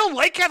Kennedy. I don't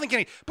like Kathleen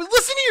Kennedy, but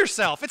listen to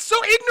yourself. It's so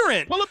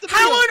ignorant.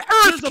 How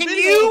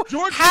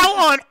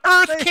on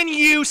earth can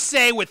you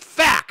say with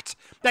fact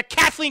that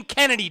Kathleen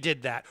Kennedy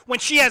did that when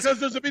she has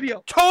there's a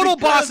video. Total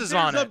bosses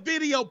on it? There's a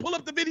video. Pull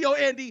up the video,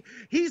 Andy.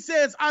 He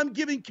says, I'm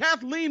giving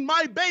Kathleen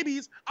my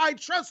babies. I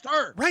trust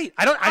her. Right.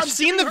 I've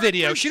seen the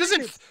video. She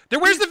doesn't.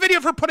 Where's the video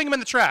of her putting him in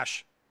the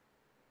trash?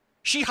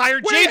 She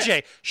hired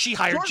JJ. She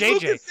hired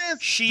JJ.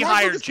 She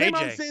hired JJ. Came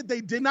out and said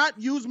they did not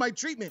use my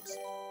treatments.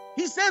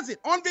 He says it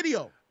on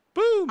video.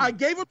 Boom. I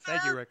gave them to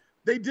Thank her. you, Rick.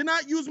 They did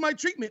not use my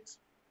treatments.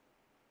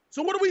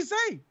 So what do we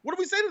say? What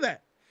do we say to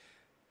that?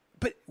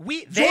 But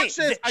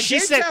she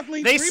said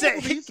Kathleen they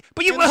said.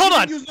 But hold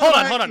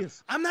on.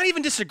 I'm not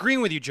even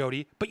disagreeing with you,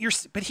 Jody. But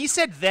he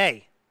said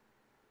they.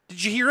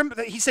 Did you hear him?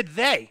 He said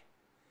they.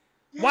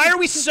 Yeah, why are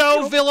we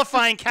so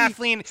vilifying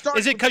Kathleen?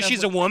 Is it because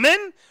she's a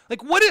woman?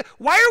 Like, why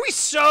are we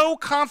so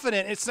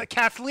confident it's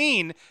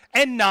Kathleen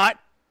and not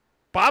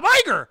Bob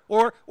Iger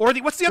or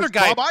what's the other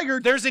guy? Bob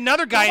Iger. There's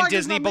another guy in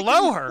Disney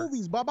below her.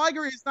 Movies. Bob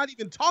Iger is not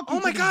even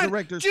talking to the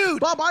directors. Dude.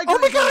 Bob Iger. Oh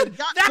my God,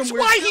 that's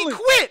why he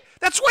quit.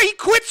 That's why he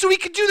quit, so he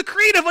could do the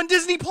creative on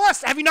Disney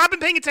Plus. Have you not been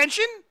paying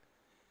attention?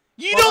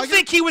 You don't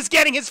think he was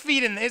getting his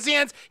feet in his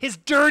hands, his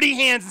dirty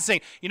hands, and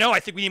saying, I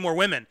think we need more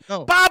women.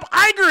 No. Bob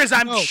Iger is,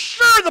 I'm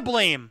sure, the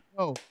blame.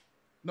 No.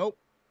 Nope.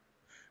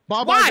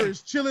 Bob Iger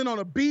is chilling on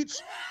a beach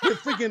with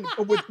freaking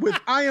with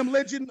I Am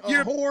Legend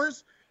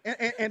whores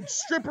and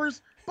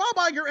strippers. Bob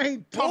Iger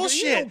ain't talking.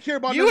 Bullshit. He don't care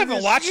about you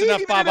haven't watched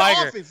enough Bob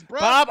Iger. Office,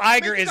 Bob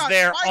Iger is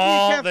there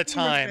all the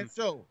time.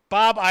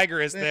 Bob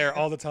Iger is there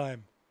all the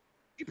time.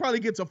 He probably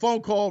gets a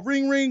phone call.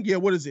 Ring, ring. Yeah,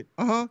 what is it?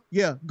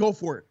 Yeah, go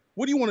for it.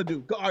 What do you want to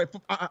do? All right,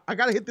 I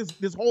got to hit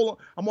this hole.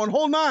 I'm on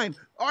hole 9.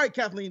 All right,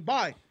 Kathleen,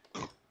 bye.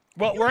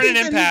 Well, we're in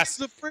an impasse.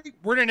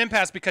 We're in an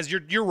impasse because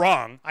you're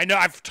wrong. I know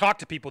I've talked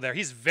to people there.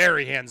 He's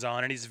very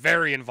hands-on and he's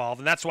very involved,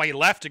 and that's why he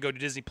left to go to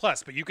Disney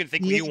Plus. But you can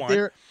think what you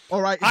want.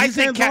 All right, he's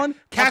hands-on.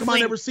 How come I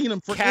never seen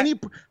him for any?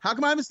 How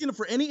come I haven't seen him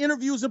for any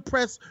interviews and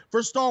press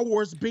for Star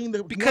Wars? Being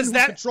the because one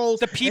who controls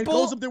the people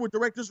and goes up there with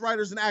directors,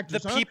 writers, and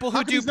actors. The people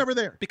who do he's never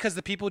there because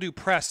the people who do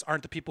press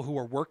aren't the people who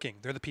are working.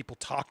 They're the people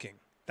talking.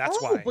 That's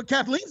why. But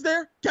Kathleen's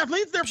there.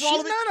 Kathleen for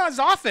all of it. She's not as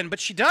often, but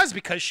she does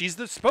because she's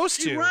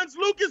supposed to. She runs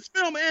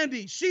Lucasfilm,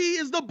 Andy. She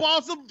is the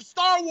boss of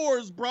Star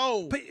Wars,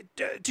 bro. But,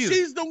 dude,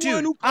 she's the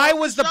one who I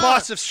was the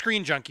boss of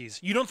Screen Junkies.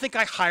 You don't think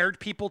I hired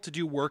people to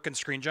do work in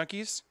Screen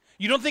Junkies?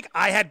 You don't think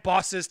I had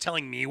bosses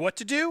telling me what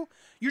to do?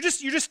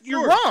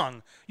 You're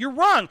wrong. You're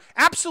wrong.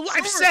 Absolutely.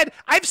 Sure.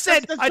 I've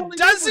said a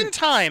dozen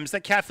times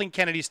that Kathleen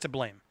Kennedy's to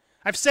blame.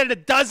 I've said it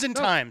a dozen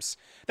times.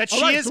 That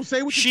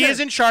she is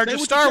in charge of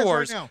Star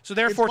Wars, so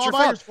therefore it's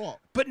your fault.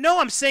 But no,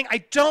 I'm saying I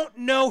don't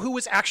know who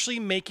was actually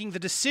making the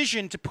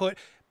decision to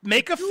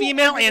make a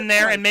female in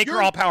there and make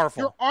her all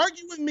powerful. You're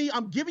arguing with me.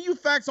 I'm giving you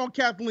facts on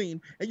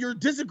Kathleen, and you're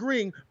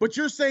disagreeing, but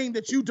you're saying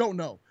that you don't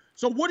know.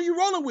 So what are you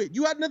rolling with?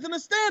 You had nothing to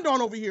stand on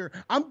over here.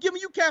 I'm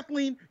giving you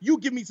Kathleen. You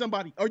give me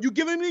somebody. Are you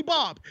giving me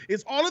Bob?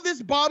 Is all of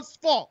this Bob's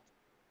fault?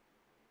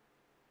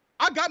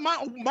 I got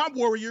my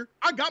warrior.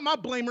 I got my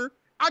blamer.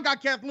 I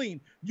got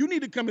Kathleen. You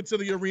need to come into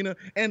the arena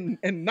and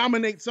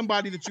nominate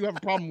somebody that you have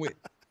a problem with.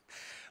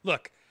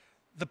 Look,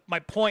 my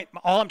point,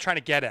 all I'm trying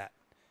to get at,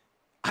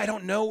 I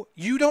don't know,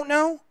 you don't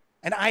know,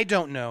 and I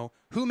don't know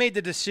who made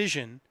the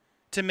decision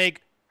to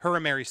make her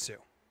a Mary Sue.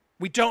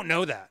 We don't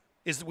know that.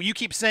 You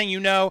keep saying you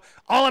know.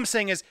 All I'm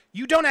saying is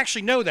you don't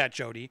actually know that,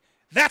 Jody.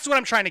 That's what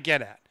I'm trying to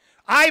get at.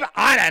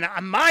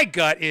 My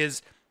gut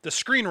is the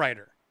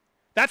screenwriter.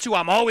 That's who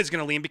I'm always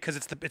going to lean because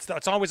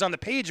it's always on the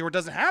page or it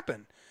doesn't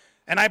happen.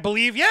 And I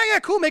believe,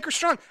 cool, make her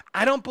strong.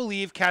 I don't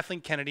believe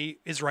Kathleen Kennedy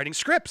is writing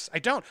scripts. I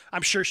don't.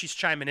 I'm sure she's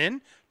chiming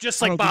in,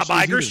 just like Bob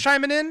Iger's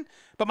chiming in.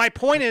 But my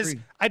point is,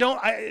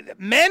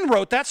 men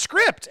wrote that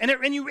script, and it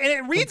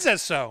reads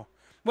as so.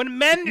 When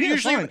men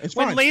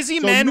when lazy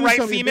men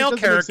write female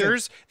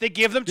characters, they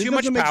give them too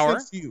much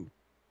power.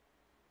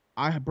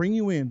 I bring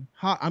you in.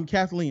 Hi, I'm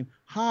Kathleen.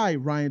 Hi,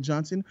 Rian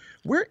Johnson.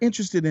 We're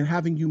interested in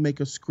having you make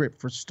a script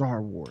for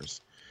Star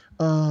Wars.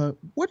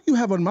 What do you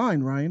have on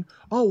mind, Ryan?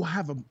 Oh, I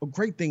have a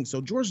great thing.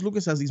 So George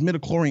Lucas has these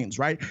midichlorians,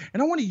 right?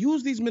 And I want to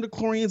use these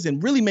midichlorians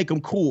and really make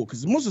them cool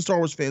because most of Star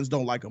Wars fans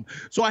don't like them.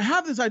 So I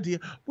have this idea.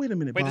 Wait a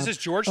minute, Bob. This is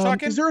George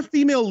talking? Is there a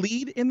female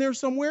lead in there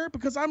somewhere?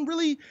 Because I'm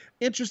really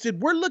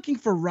interested. We're looking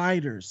for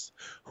writers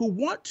who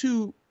want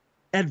to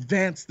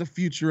advance the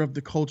future of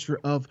the culture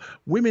of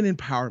women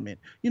empowerment,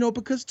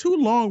 because too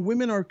long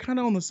women are kind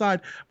of on the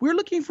side. We're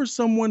looking for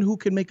someone who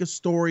can make a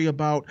story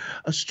about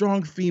a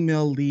strong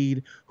female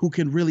lead who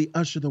can really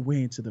usher the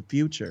way into the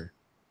future.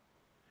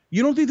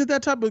 You don't think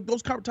that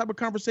those type of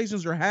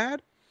conversations are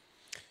had?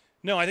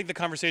 No, I think the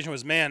conversation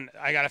was, man,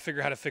 I got to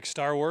figure out how to fix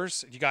Star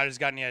Wars. You guys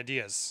got any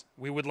ideas?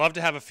 We would love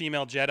to have a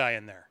female Jedi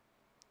in there.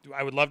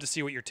 I would love to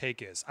see what your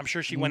take is. I'm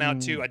sure she went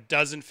out to a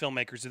dozen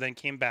filmmakers who then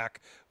came back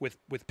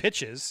with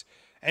pitches,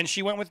 and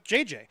she went with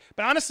JJ.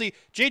 But honestly,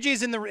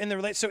 JJ's in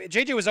the so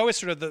JJ was always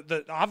sort of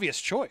the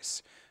obvious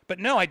choice. But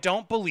no, I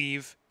don't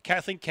believe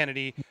Kathleen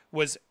Kennedy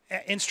was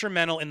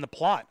instrumental in the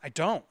plot.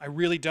 I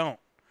really don't.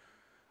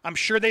 I'm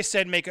sure they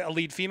said make a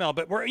lead female,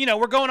 but we're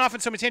going off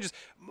on so many tangents.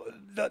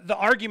 The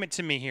argument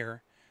to me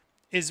here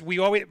is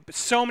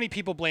so many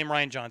people blame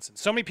Rian Johnson.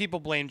 So many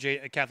people blame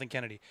Kathleen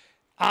Kennedy.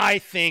 I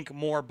think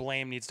more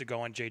blame needs to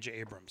go on J.J.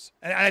 Abrams.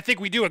 And I think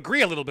we do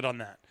agree a little bit on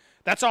that.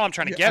 That's all I'm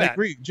trying to get at. I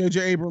agree.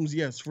 J.J. Abrams,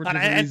 yes, for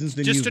different reasons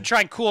than you. Just to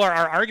try and cool our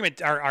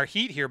argument, our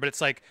heat here, but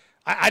it's like,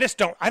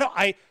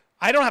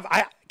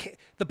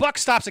 the buck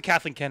stops at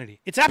Kathleen Kennedy.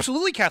 It's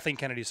absolutely Kathleen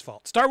Kennedy's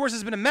fault. Star Wars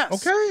has been a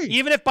mess. Okay.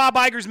 Even if Bob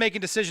Iger's making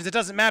decisions, it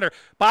doesn't matter.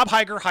 Bob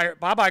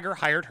Iger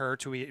hired her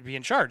to be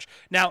in charge.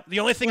 Now, the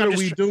only thing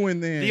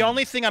the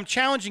only thing I'm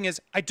challenging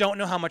is I don't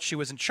know how much she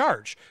was in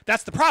charge.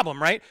 That's the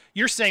problem, right?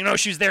 You're saying, no,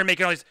 she was there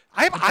making all these.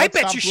 I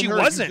bet you she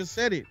wasn't. You just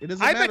said it. It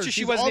doesn't I matter. bet you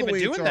she wasn't even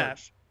doing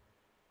that.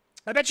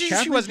 I bet you she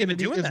Kathleen wasn't even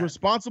Kennedy doing is that.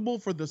 responsible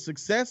for the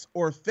success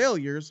or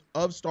failures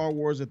of Star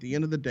Wars at the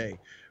end of the day.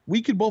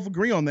 We could both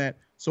agree on that.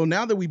 So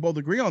now that we both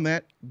agree on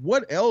that,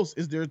 what else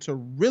is there to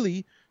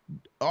really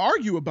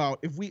argue about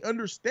if we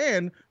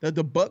understand that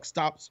the buck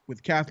stops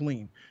with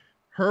Kathleen?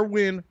 Her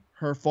win,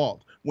 her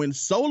fault. When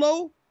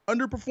Solo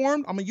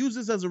underperformed, I'm gonna use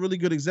this as a really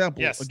good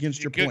example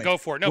against your point. Go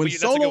for it. No, when but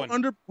that's a good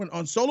one.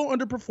 When Solo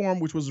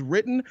underperformed, which was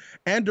written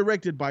and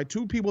directed by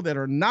two people that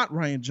are not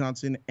Rian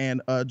Johnson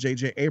and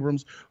J.J.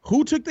 Abrams,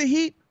 who took the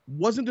heat?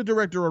 Wasn't the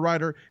director or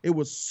writer. It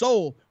was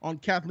sole on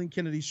Kathleen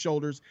Kennedy's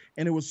shoulders,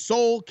 and it was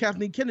sole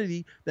Kathleen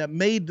Kennedy that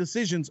made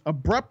decisions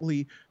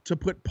abruptly to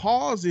put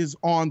pauses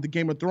on the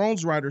Game of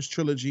Thrones writers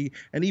trilogy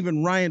and even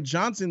Rian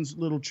Johnson's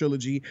little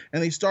trilogy,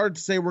 and they started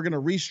to say we're going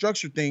to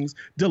restructure things,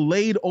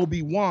 delayed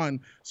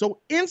Obi-Wan. So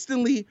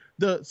instantly,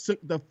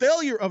 the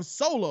failure of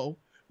Solo,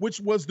 which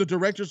was the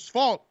director's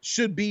fault,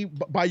 should be,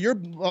 by your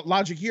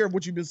logic here of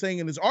what you've been saying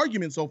in this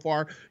argument so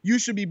far, you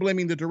should be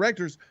blaming the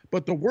directors,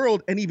 but the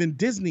world and even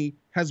Disney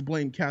has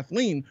blamed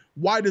Kathleen.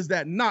 Why does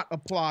that not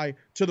apply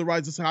to The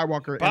Rise of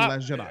Skywalker and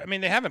Last Jedi? I mean,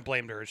 they haven't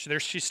blamed her.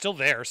 She's still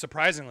there,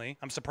 surprisingly.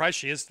 I'm surprised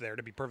she is there,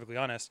 to be perfectly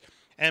honest.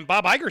 And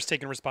Bob Iger's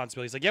taking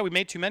responsibility. He's like, yeah, we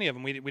made too many of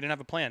them. We didn't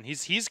have a plan.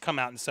 He's come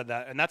out and said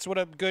that, and that's what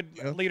a good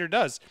leader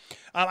does.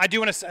 I do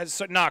want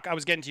to knock. I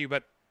was getting to you,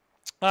 but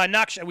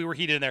we were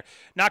heated in there.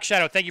 Knock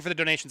Shadow, thank you for the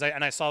donations.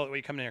 I saw what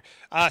you coming in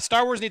here.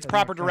 Star Wars needs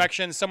proper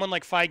direction. Someone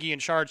like Feige in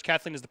charge.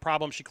 Kathleen is the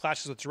problem. She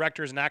clashes with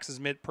directors and acts as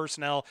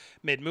mid-personnel,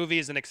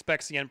 mid-movies, and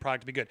expects the end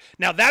product to be good.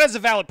 Now, that is a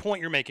valid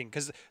point you're making,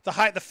 because the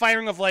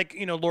firing of,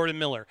 Lord and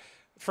Miller,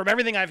 from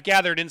everything I've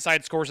gathered,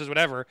 inside sources,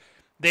 whatever,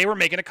 they were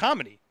making a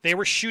comedy. They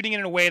were shooting it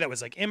in a way that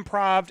was like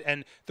improv.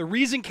 And the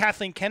reason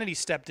Kathleen Kennedy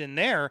stepped in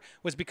there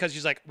was because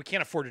she's like, we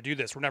can't afford to do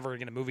this. We're never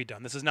going to get a movie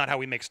done. This is not how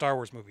we make Star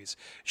Wars movies.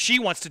 She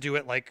wants to do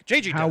it like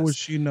JJ does. How would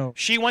she know?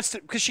 She wants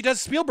to, because she does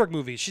Spielberg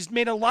movies. She's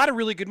made a lot of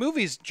really good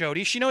movies,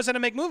 Jody. She knows how to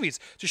make movies.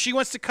 So she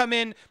wants to come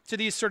in to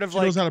these sort of she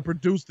knows how to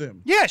produce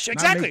them. Yeah,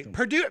 exactly.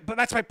 But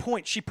that's my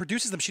point. She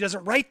produces them. She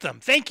doesn't write them.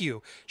 Thank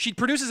you. She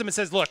produces them and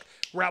says, look,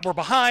 we're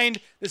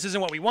behind. This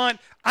isn't what we want.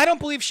 I don't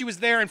believe she was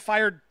there and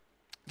fired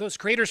those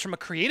creators from a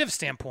creative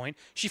standpoint.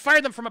 She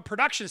fired them from a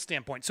production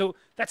standpoint. So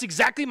that's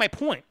exactly my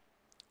point.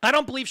 I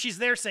don't believe she's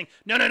there saying,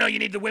 no, you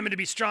need the women to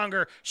be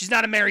stronger. She's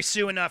not a Mary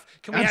Sue enough.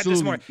 Can we have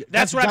this more?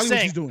 That's what I'm saying.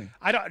 What she's doing.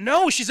 I don't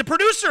know. She's a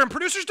producer, and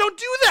producers don't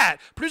do that.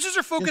 Producers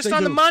are focused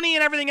on the money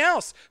and everything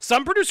else.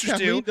 Some producers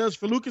Kathleen does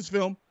for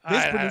Lucasfilm.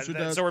 This producer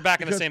does. So we're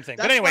back in the same thing.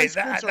 But anyway,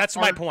 that's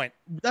my point.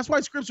 That's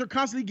why scripts are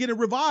constantly getting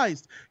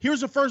revised.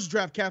 Here's a first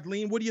draft,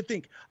 Kathleen. What do you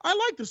think? I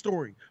like the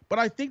story, but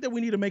I think that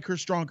we need to make her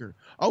stronger.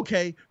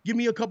 Okay, give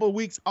me a couple of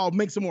weeks. I'll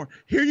make some more.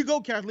 Here you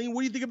go, Kathleen.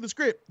 What do you think of the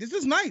script? This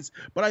is nice,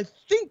 but I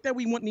think that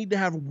we need to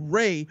have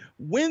Rey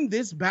win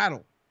this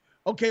battle.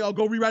 Okay, I'll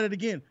go rewrite it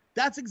again.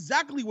 That's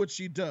exactly what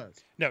she does.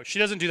 No, she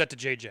doesn't do that to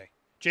JJ.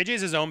 JJ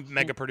is his own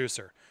mega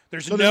producer.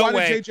 There's no way.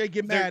 Why did JJ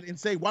get mad and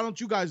say, why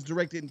don't you guys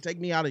direct it and take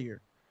me out of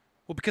here?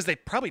 Well, because they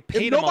probably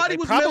paid him.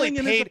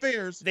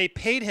 They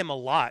paid him a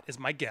lot, is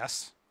my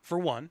guess, for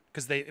one,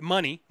 because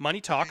money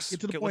talks.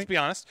 Let's be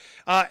honest,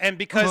 and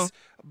because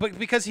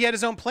he had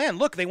his own plan.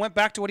 Look, they went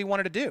back to what he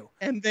wanted to do,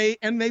 and they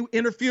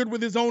interfered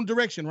with his own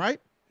direction, right?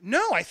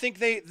 No, I think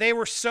they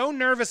were so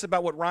nervous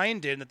about what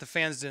Rian did and that the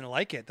fans didn't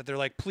like it that they're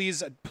like,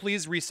 please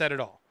reset it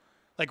all.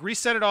 Like,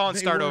 reset it all and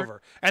start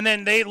over. And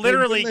then they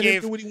literally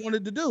gave what he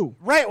wanted to do.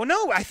 Right. Well,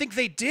 no, I think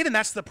they did, and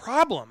that's the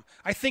problem.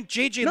 I think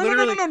JJ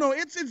literally. No.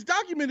 It's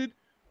documented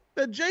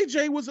that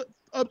JJ was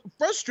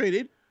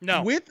frustrated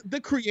with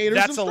the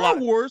creators of Star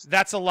Wars.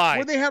 That's a lie.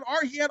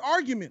 Where he had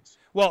arguments.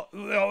 Well,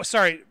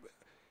 sorry.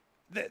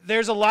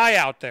 There's a lie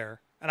out there,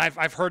 and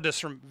I've heard this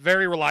from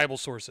very reliable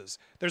sources.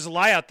 There's a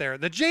lie out there.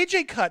 The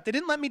JJ cut, they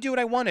didn't let me do what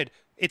I wanted.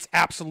 It's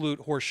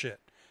absolute horseshit.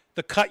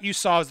 The cut you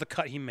saw is the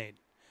cut he made.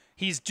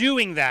 He's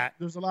doing that.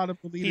 There's a lot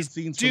of deleted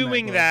scenes. He's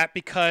doing that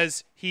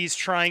because he's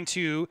trying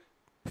to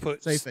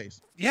save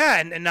face. Yeah,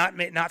 and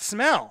not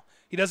smell.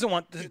 He doesn't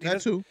want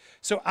that too.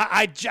 So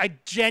I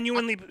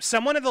genuinely,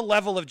 someone at the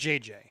level of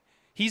JJ,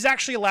 he's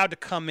actually allowed to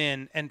come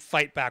in and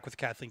fight back with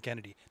Kathleen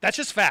Kennedy. That's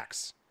just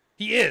facts.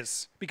 He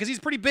is, because he's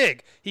pretty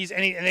big.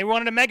 And they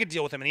wanted a mega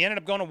deal with him, and he ended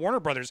up going to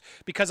Warner Brothers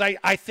because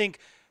I think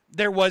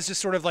there was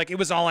just sort of like it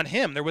was all on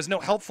him. There was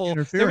no helpful.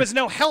 There was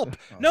no help.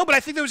 No, but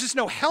I think there was just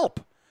no help.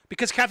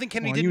 Because Kathleen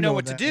Kennedy didn't know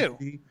what to do.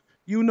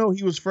 You know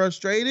he was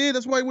frustrated.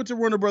 That's why he went to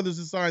Warner Brothers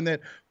and signed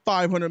that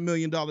 $500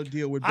 million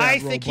deal with Bad I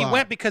think he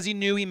went because he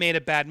knew he made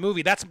a bad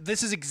movie.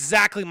 This is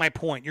exactly my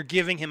point. You're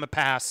giving him a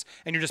pass,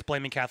 and you're just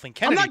blaming Kathleen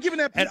Kennedy. I'm not giving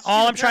that pass. And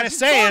all I'm trying to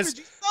say is,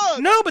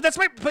 no, but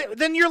but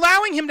then you're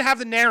allowing him to have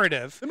the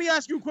narrative. Let me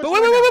ask you a question.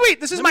 But wait.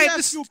 This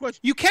is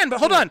you can, but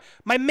hold on.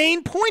 My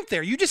main point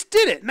there, you just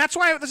did it, and that's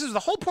why this is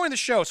the whole point of the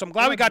show. So I'm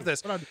glad we got to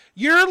this.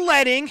 You're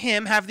letting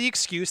him have the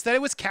excuse that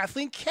it was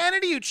Kathleen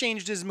Kennedy who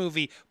changed his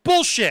movie.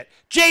 Bullshit.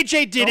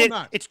 JJ did it.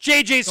 It's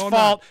JJ's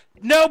fault.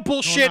 No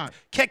bullshit.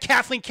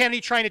 Kathleen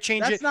Kennedy trying to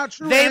change it. That's not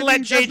true. They Andy.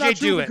 let JJ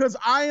do it. Because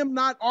I am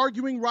not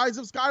arguing Rise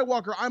of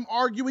Skywalker. I'm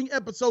arguing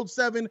Episode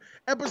 7.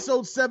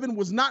 Episode 7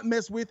 was not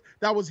messed with.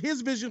 That was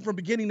his vision from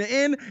beginning to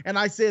end. And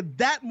I said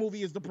that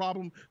movie is the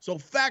problem. So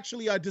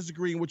factually, I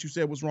disagree. And what you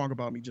said was wrong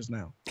about me just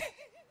now.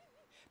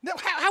 No,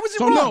 how is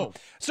it wrong? No.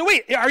 So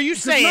wait, are you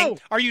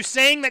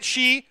saying that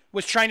she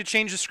was trying to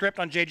change the script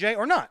on JJ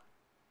or not?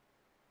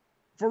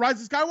 For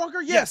Rise of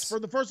Skywalker, yes. For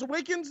The Force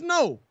Awakens,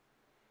 no.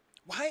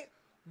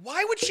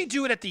 Why would she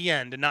do it at the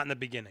end and not in the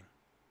beginning?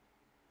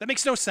 That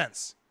makes no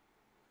sense.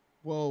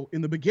 Well,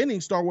 in the beginning,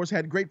 Star Wars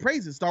had great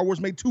praises. Star Wars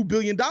made $2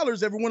 billion.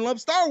 Everyone loved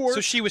Star Wars.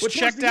 So she was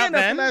checked out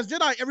then? After Last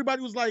Jedi,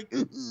 everybody was like,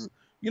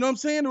 you know what I'm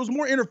saying? There was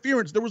more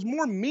interference. There was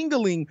more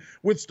mingling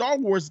with Star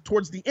Wars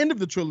towards the end of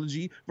the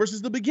trilogy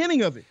versus the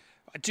beginning of it.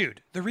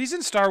 Dude, the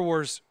reason Star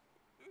Wars...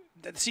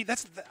 See,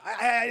 that's...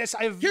 Here's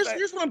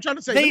what I'm trying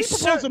to say. Let me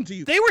propose them to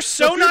you. They were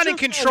so not in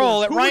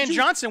control that Rian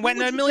Johnson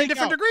went in a million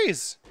different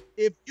degrees.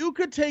 If you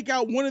could take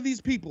out one of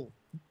these people,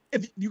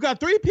 if you got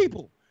 3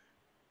 people,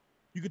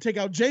 you could take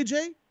out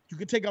JJ, you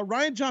could take out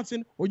Rian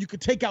Johnson, or you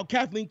could take out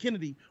Kathleen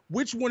Kennedy.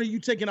 Which one are you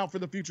taking out for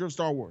the future of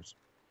Star Wars?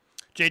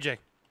 JJ.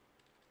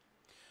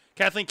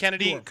 Kathleen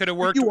Kennedy could have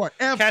worked. You are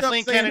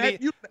Kathleen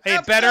Kennedy,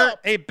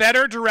 a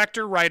better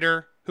director,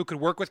 writer who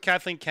could work with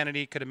Kathleen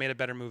Kennedy could have made a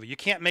better movie. You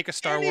can't make a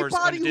Star Wars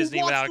on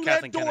Disney without a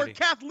Kathleen Kennedy.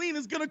 Kathleen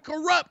is gonna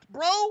corrupt,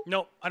 bro.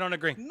 No, I don't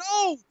agree.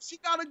 No, she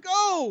gotta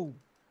go.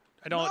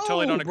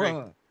 Totally don't agree.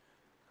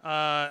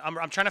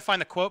 I'm trying to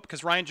find the quote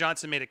because Rian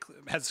Johnson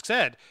has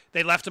said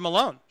they left him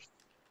alone,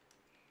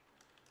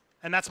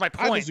 and that's my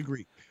point. I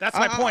disagree. That's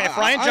my point. If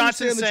Rian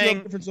Johnson's saying you have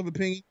a difference of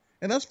opinion,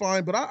 and that's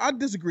fine, but I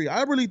disagree.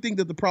 I really think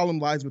that the problem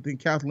lies within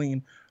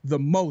Kathleen the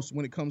most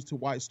when it comes to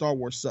why Star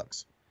Wars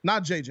sucks.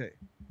 Not JJ.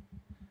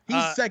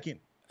 He's second.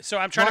 So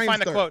I'm trying to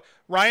find the quote.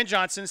 Rian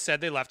Johnson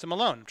said they left him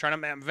alone. I'm trying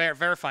to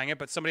verifying it,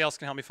 but somebody else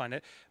can help me find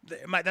it.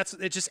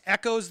 It just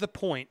echoes the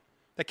point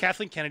that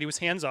Kathleen Kennedy was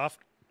hands off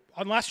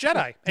on Last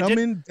Jedi.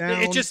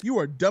 You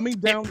are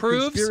dumbing down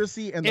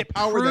conspiracy and the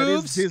power that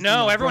is Disney.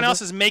 No, everyone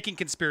else is making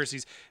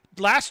conspiracies.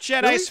 Last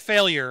Jedi's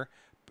failure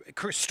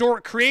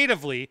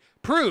creatively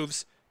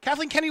proves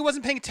Kathleen Kennedy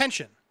wasn't paying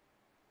attention.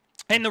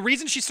 And the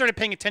reason she started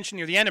paying attention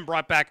near the end and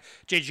brought back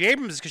J.J.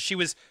 Abrams is because she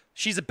was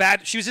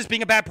just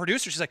being a bad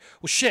producer. She's like,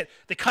 well, shit,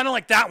 they kind of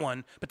like that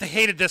one, but they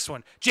hated this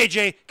one.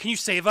 JJ, can you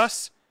save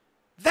us?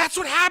 That's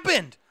what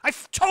happened. I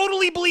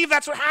totally believe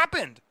that's what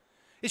happened.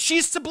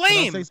 She's to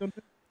blame. Can I say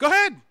something? Go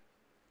ahead. Let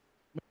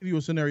me give you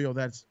a scenario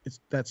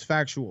that's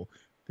factual.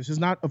 This is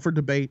not up for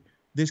debate.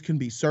 This can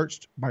be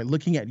searched by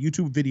looking at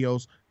YouTube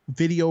videos,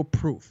 video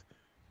proof.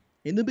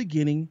 In the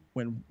beginning,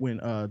 when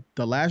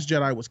The Last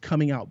Jedi was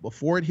coming out,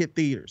 before it hit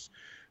theaters,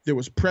 there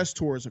was press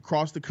tours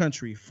across the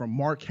country from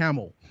Mark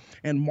Hamill.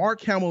 And Mark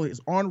Hamill is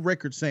on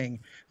record saying,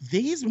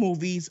 these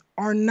movies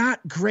are not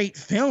great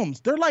films.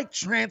 They're like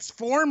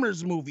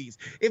Transformers movies.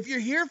 If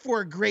you're here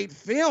for a great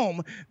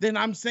film, then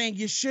I'm saying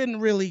you shouldn't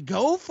really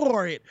go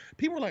for it.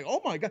 People were like, oh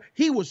my God.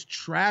 He was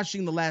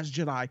trashing The Last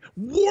Jedi,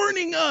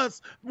 warning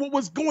us what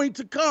was going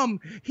to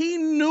come. He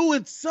knew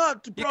it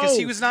sucked, bro. Because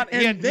he was not,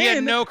 he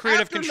had no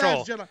creative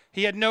control.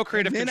 He had no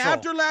creative control. And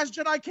after Last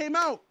Jedi came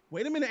out,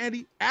 wait a minute,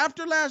 Andy.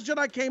 After Last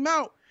Jedi came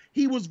out,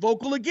 he was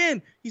vocal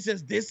again. He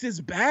says, this is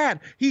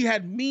bad. He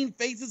had mean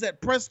faces at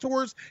press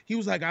tours. He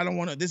was like, I don't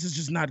want to, this is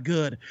just not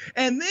good.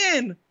 And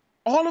then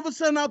all of a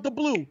sudden out the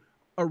blue,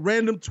 a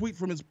random tweet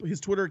from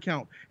his Twitter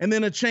account, and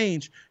then a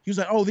change. He was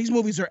like, oh, these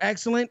movies are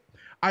excellent.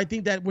 I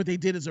think that what they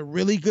did is a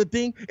really good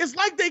thing. It's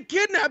like they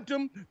kidnapped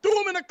him,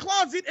 threw him in a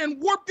closet,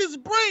 and warped his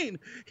brain.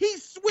 He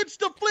switched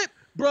the flip.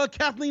 Bruh,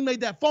 Kathleen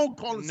made that phone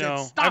call and said,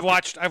 stop. I've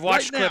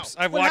watched clips.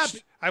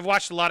 I've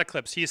watched a lot of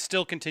clips. He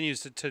still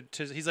continues to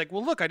he's like,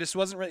 well, look, I just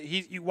wasn't really.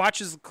 He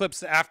watches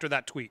clips after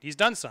that tweet. He's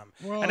done some,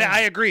 and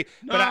I agree.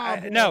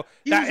 But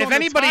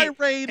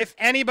if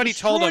anybody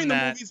told him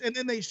that, and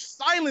then they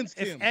silenced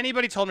him. If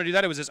anybody told him to do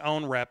that, it was his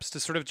own reps to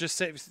sort of just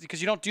say,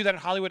 because you don't do that in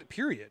Hollywood,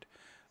 period.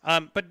 I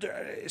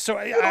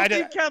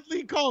think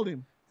Kathleen called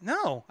him.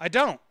 No, I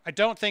don't. I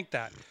don't think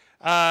that.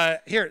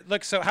 Here,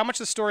 look. So, how much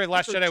the story of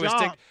Last Jedi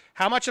was?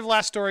 How much of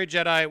Last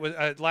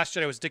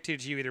Jedi was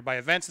dictated to you either by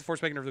events, The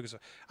Force Awakens, or Lucas?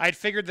 I had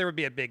figured there would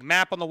be a big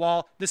map on the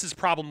wall. This is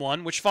problem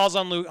one, which falls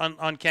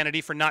on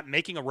Kennedy for not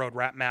making a road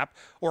map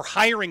or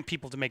hiring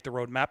people to make the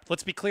road map.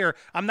 Let's be clear.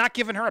 I'm not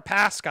giving her a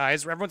pass,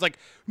 guys. Everyone's like,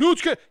 no,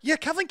 it's good. Yeah,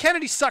 Kathleen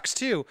Kennedy sucks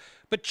too.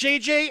 But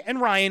JJ and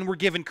Rian were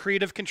given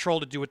creative control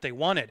to do what they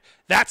wanted.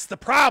 That's the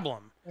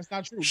problem. That's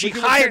not true. He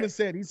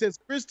says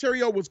Chris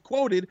Terrio was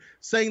quoted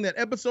saying that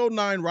Episode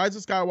 9, Rise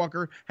of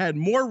Skywalker, had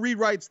more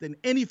rewrites than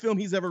any film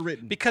he's ever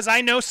written. Because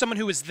I know someone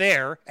who was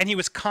there, and he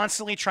was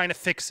constantly trying to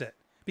fix it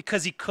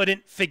because he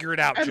couldn't figure it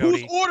out, and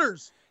Jody. Whose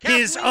orders?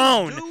 His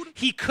own. Dude.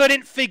 He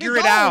couldn't figure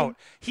it out.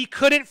 He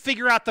couldn't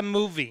figure out the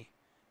movie.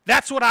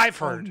 That's what I've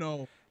heard. Oh,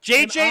 no.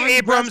 J.J.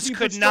 Abrams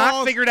could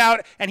not figure it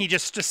out, and he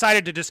just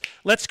decided to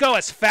let's go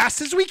as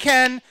fast as we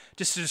can,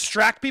 just to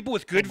distract people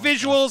with good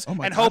visuals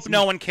and hope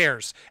no one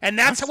cares. And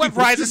that's what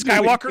Rise of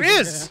Skywalker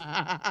is.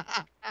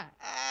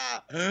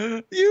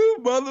 You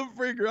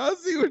motherfucker! I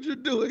see what you're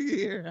doing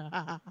here.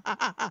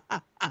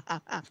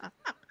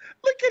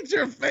 Look at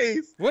your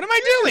face. What am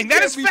I doing?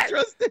 That is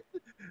trusted.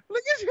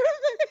 Look at your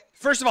face.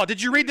 First of all,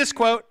 did you read this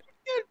quote?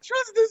 You can't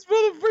trust this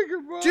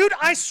motherfucker, bro. Dude,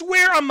 I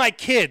swear on my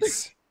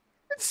kids.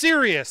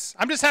 Serious.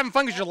 I'm just having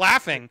fun because you're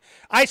laughing.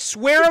 I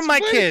swear on my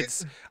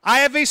kids, I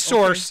have a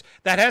source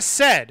that has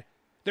said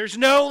there's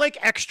no like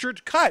extra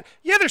cut.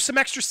 Yeah, there's some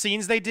extra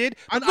scenes they did.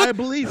 I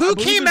believe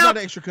came out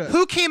extra cut.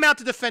 Who came out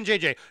to defend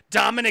JJ?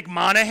 Dominic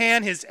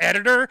Monaghan, his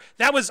editor.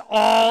 That was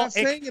all.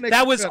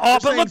 That was all.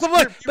 But look.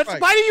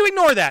 But why do you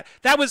ignore that?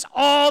 That was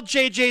all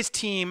JJ's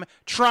team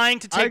trying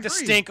to take the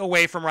stink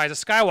away from Rise of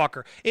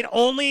Skywalker. It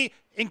only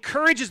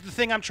encourages the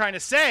thing I'm trying to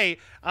say.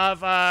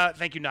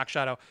 Thank you, Knock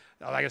Shadow.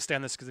 Oh, I gotta stay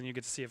on this because then you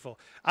get to see it full.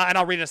 And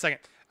I'll read it in a second.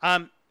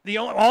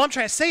 All I'm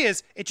trying to say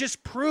is it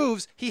just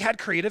proves he had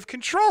creative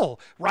control.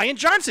 Rian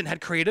Johnson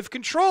had creative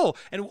control,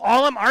 and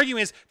all I'm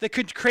arguing is the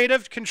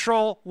creative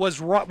control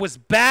was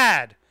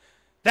bad.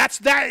 That's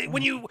that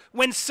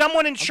when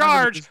someone in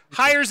charge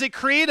hires a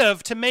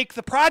creative to make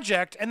the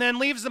project and then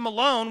leaves them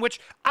alone, which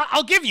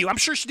I'll give you. I'm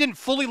sure she didn't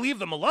fully leave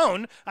them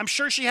alone. I'm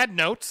sure she had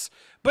notes.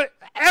 But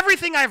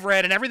everything I've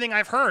read and everything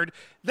I've heard,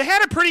 they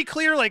had a pretty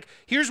clear, like,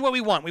 here's what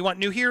we want. We want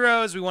new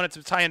heroes. We want it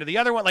to tie into the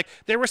other one. Like,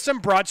 there were some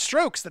broad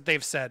strokes that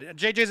they've said.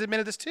 JJ's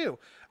admitted this too.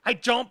 I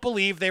don't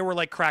believe they were,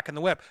 like, cracking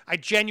the whip. I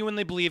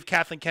genuinely believe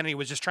Kathleen Kennedy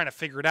was just trying to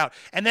figure it out.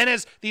 And then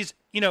as these,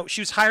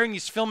 she was hiring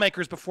these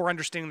filmmakers before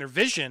understanding their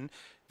vision.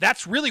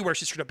 That's really where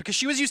she screwed up because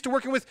she was used to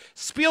working with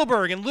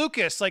Spielberg and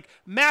Lucas, like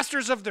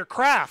masters of their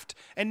craft.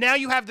 And now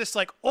you have this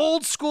like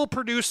old school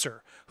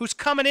producer who's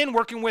coming in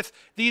working with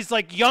these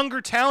like younger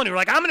talent who are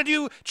like, I'm going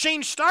to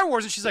change Star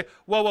Wars. And she's like,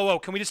 whoa.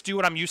 Can we just do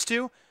what I'm used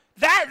to?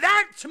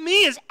 That to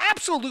me is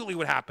absolutely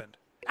what happened.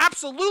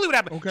 Absolutely what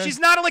happened. Okay. She's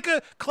not like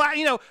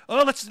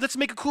let's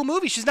make a cool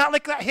movie. She's not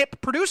like that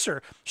hip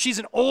producer. She's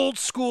an old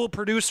school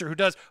producer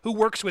who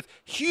works with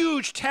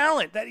huge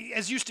talent that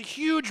is used to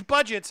huge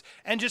budgets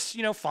and just,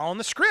 following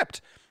the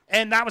script.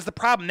 And that was the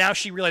problem. Now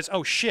she realized,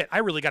 oh shit, I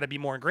really got to be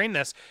more ingrained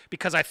in this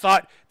because I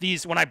thought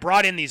when I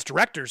brought in these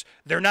directors,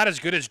 they're not as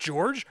good as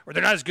George or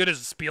they're not as good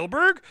as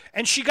Spielberg.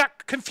 And she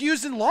got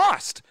confused and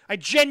lost. I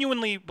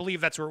genuinely believe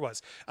that's where it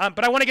was.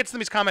 But I want to get to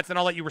these comments and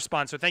I'll let you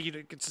respond. So thank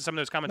you to some of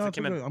those comments that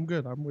came in. I'm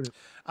good. I'm with it.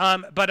 Here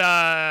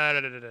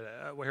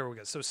we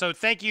go. So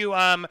thank you.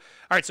 All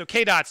right. So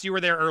K-Dots, you were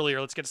there earlier.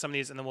 Let's get to some of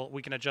these and then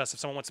we can adjust if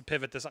someone wants to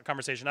pivot this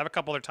conversation. I have a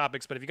couple other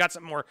topics, but if you got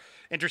something more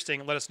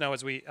interesting, let us know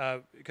as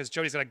because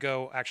Jody's got to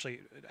go actually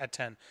at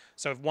 10.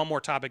 So one more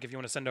topic if you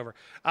want to send over.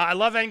 I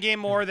love Endgame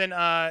more than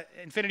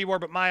Infinity War,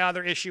 but my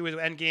other issue with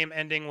Endgame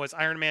ending was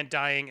Iron Man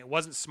dying. It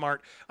wasn't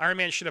smart. Iron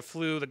Man should have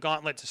flew the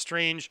gauntlet to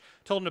Strange,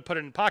 told him to put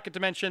it in pocket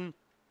dimension.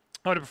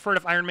 I would have preferred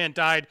if Iron Man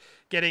died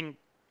getting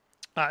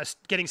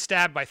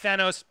stabbed by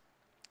Thanos,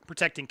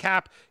 protecting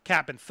Cap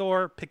and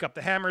Thor, pick up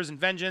the hammers and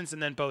vengeance,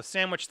 and then both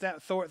sandwich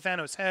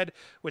Thanos' head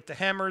with the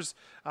hammers,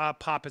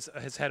 pop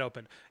his head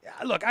open.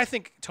 Look, I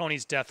think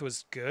Tony's death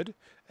was good.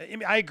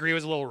 I agree it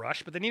was a little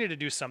rushed, but they needed to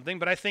do something.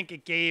 But I think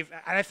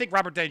I think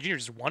Robert Downey Jr.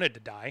 just wanted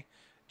to die,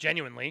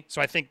 genuinely.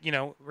 So I think,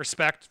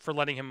 respect for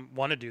letting him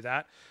want to do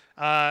that.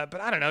 But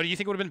I don't know. Do you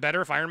think it would have been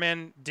better if Iron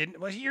Man didn't?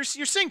 Well, you're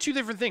saying two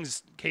different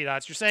things,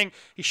 K-Dots. You're saying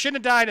he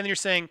shouldn't have died, and then you're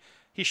saying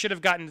he should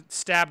have gotten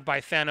stabbed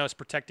by Thanos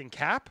protecting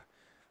Cap.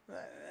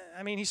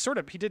 I mean, he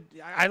did.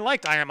 I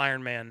liked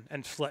Iron Man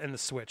and the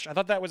Switch. I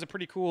thought that was a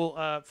pretty cool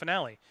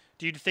finale.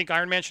 Do you think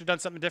Iron Man should have done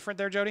something different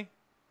there, Jody?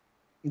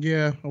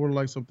 Yeah, I would have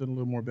liked something a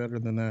little more better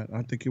than that.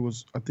 I think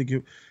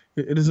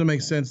it doesn't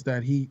make sense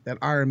that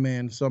Iron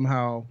Man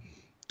somehow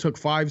took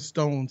 5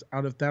 stones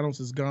out of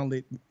Thanos'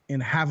 gauntlet in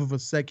half of a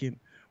second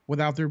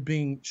without there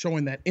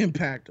showing that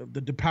impact of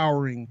the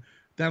depowering.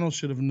 Thanos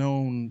should have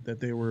known that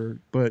they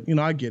were, but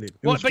I get it.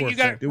 But you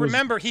got to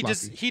remember he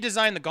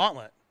designed the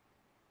gauntlet.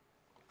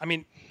 I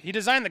mean, he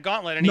designed the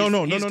gauntlet, and no.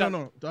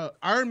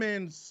 Iron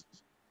Man's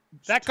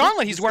that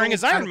gauntlet he's wearing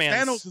is Iron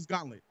Man's. Thanos'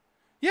 gauntlet.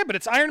 Yeah, but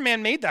it's Iron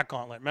Man made that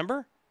gauntlet.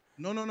 Remember?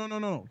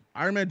 No.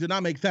 Iron Man did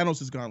not make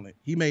Thanos' gauntlet.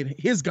 He made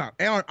his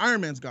gauntlet,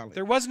 Iron Man's gauntlet.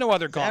 There was no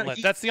other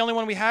gauntlet. That's the only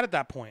one we had at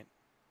that point.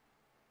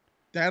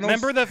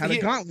 Thanos had a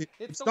gauntlet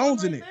with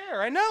stones in it.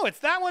 There, I know. It's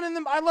that one in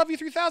the I Love You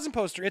 3000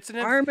 poster. It's an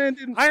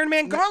Iron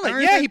Man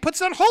gauntlet. Yeah, he puts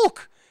it on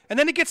Hulk. And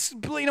then it gets,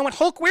 when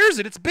Hulk wears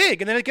it, it's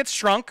big. And then it gets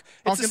shrunk.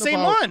 It's the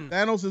same one.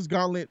 Thanos'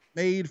 gauntlet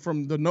made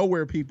from the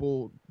Nowhere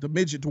people, the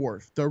midget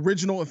dwarf, the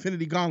original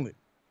Infinity Gauntlet.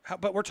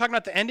 But we're talking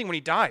about the ending when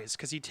he dies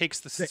because he takes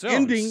the stones. The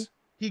ending,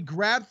 he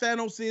grabbed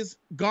Thanos'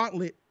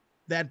 gauntlet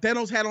that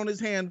Thanos had on his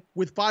hand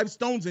with 5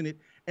 stones in it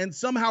and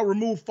somehow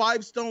removed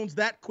 5 stones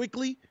that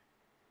quickly.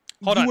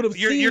 Hold on.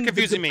 You're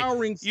confusing me.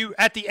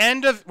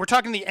 We're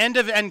talking the end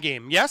of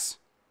Endgame, yes?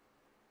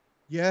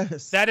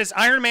 Yes. That is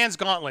Iron Man's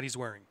gauntlet he's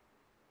wearing.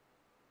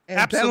 And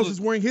Thanos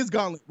is wearing his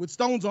gauntlet with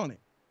stones on it.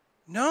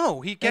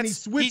 No, he and he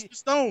switched the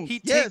stones.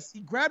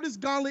 He grabbed his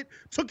gauntlet,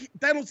 took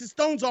Thanos'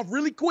 stones off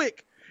really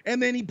quick,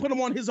 and then he put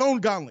them on his own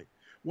gauntlet.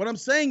 What I'm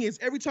saying is,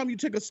 every time you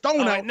take a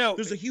stone out,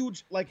 there's a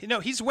huge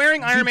he's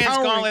wearing Iron Man's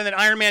gauntlet, and then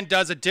Iron Man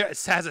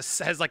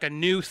has like a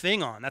new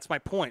thing on. That's my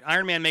point.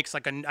 Iron Man makes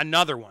like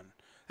another one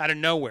out of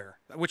nowhere,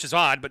 which is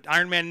odd. But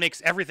Iron Man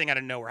makes everything out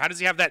of nowhere. How does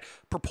he have that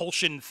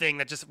propulsion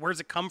thing? Where does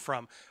it come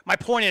from? My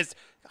point is,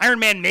 Iron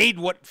Man made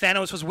what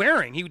Thanos was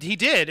wearing. He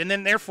did, and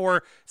then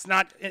therefore it's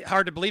not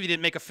hard to believe he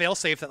didn't make a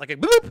failsafe that like a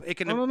boop. It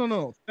can.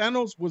 No.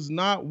 Thanos was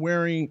not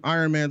wearing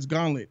Iron Man's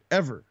gauntlet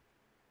ever.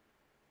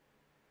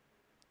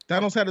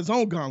 Thanos had his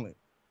own gauntlet,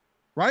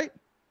 right?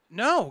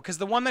 No, because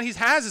the one that he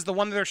has is the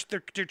one that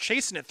they're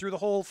chasing it through the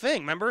whole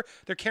thing. Remember,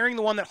 they're carrying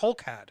the one that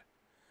Hulk had.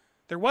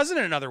 There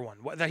wasn't another one.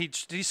 Did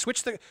he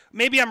switch the?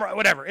 Maybe I'm right.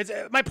 Whatever.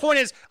 My point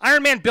is,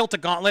 Iron Man built a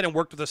gauntlet and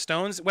worked with the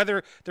stones,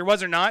 whether there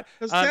was or not.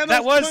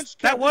 That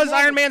was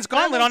Iron Man's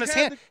gauntlet on his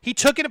hand. He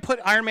took it to put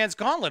Iron Man's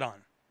gauntlet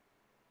on.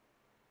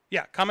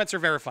 Yeah, comments are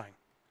verifying.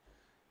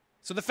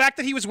 So the fact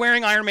that he was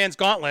wearing Iron Man's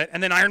gauntlet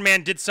and then Iron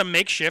Man did some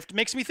makeshift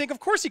makes me think, of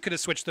course, he could have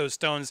switched those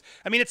stones.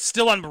 I mean, it's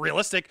still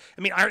unrealistic.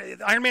 I mean,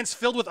 Iron Man's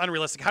filled with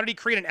unrealistic. How did he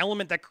create an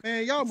element that...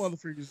 Man, y'all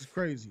motherfuckers is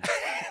crazy.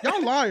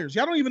 Y'all liars.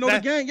 Y'all don't even know the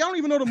game. Y'all don't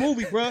even know the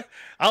movie, bro.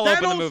 I'll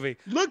open the movie.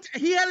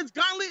 He had his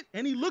gauntlet,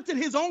 and he looked at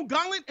his own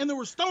gauntlet, and there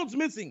were stones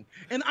missing.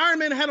 And Iron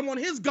Man had him on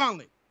his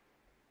gauntlet.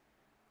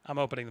 I'm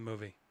opening the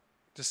movie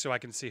just so I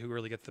can see who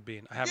really gets the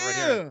bean. I have it right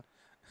here.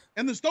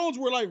 And the stones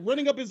were like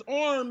running up his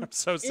arm. I'm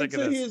so sick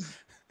of this. His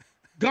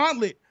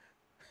gauntlet,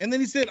 and then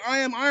he said, "I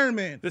am Iron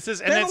Man." This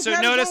is, and then so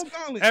notice,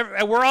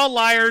 we're all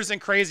liars and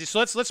crazy.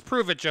 So let's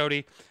prove it,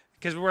 Jody,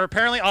 because we're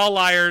apparently all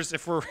liars.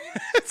 If we're,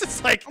 it's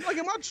just like, I'm like,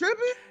 am I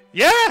tripping?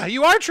 Yeah,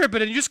 you are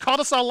tripping, and you just called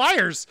us all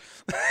liars.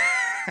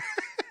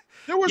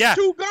 There was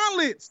 2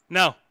 gauntlets.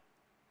 No,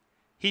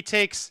 he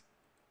takes.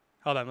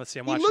 Hold on, let's see.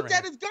 I'm watching. He looked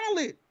at his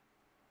gauntlet,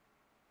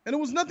 and there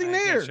was nothing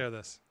there. I can't show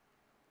this.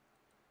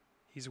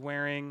 He's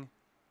wearing.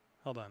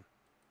 Hold on.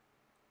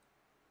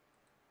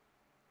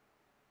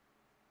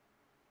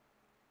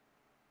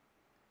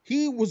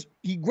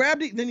 He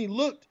grabbed it, then he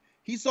looked.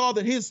 He saw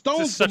that his stones.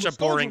 This is such a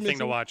boring thing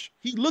to watch.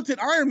 He looked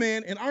at Iron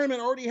Man, and Iron Man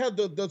already had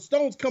the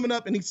stones coming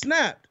up, and he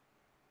snapped.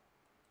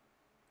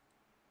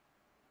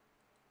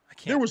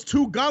 There was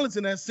 2 gauntlets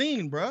in that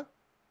scene, bruh.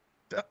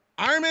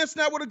 Iron Man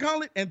snapped with a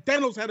gauntlet, and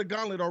Thanos had a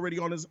gauntlet already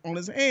on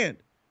his hand.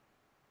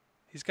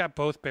 He's got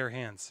both bare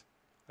hands.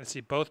 I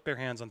see both bare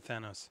hands on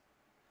Thanos.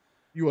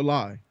 You a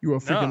lie. You a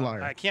freaking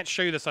liar. I can't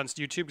show you this on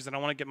YouTube because I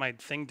don't want to get my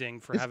thing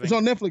dinged for having. It's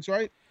on Netflix,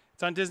 right?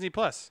 It's on Disney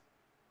Plus.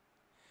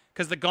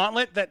 Because the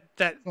gauntlet that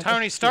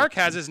Tony Stark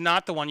has is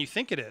not the one you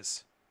think it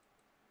is.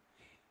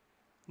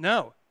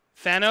 No.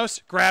 Thanos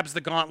grabs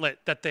the gauntlet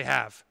that they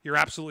have. You're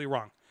absolutely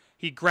wrong.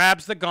 He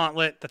grabs the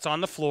gauntlet that's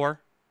on the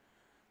floor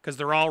because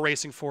they're all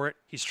racing for it.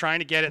 He's trying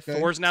to get it. Okay.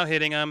 Thor's now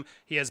hitting him.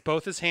 He has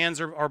both his hands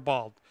are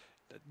bald.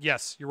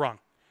 Yes, you're wrong.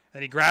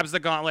 And he grabs the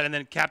gauntlet, and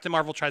then Captain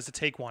Marvel tries to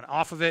take one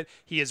off of it.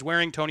 He is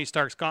wearing Tony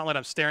Stark's gauntlet.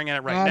 I'm staring at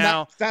it right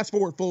now. Fast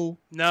forward, fool.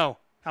 No.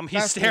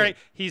 He's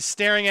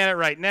staring at it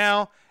right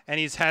now, and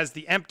he has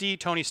the empty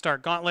Tony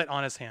Stark gauntlet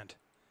on his hand.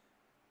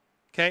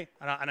 Okay?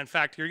 And in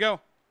fact, here you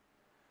go.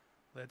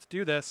 Let's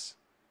do this.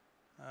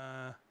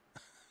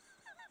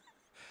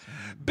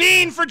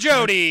 Bean for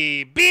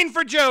Jody. Bean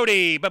for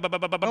Jody.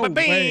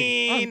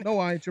 Bean. No,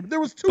 I ain't tripping.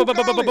 There was 2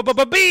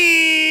 gauntlets.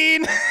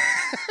 Bean.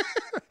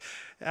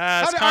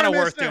 It's kind of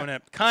worth doing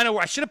it.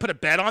 I should have put a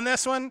bet on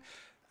this one.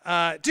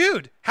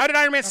 Dude, how did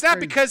Iron Man snap?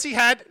 Because he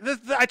had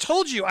I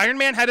told you, Iron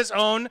Man had his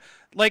own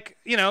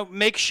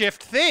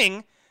makeshift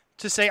thing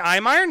to say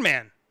I'm Iron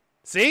Man.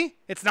 See?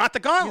 It's not the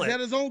gauntlet. He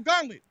had his own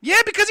gauntlet.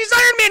 Yeah, because he's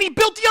Iron Man. He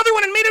built the other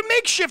one and made a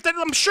makeshift that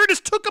I'm sure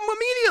just took him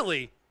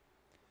immediately.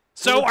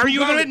 So are you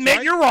going to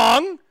admit you're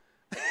wrong?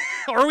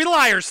 Or are we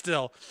liars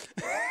still?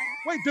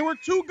 Wait, there were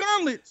 2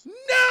 gauntlets.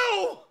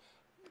 No!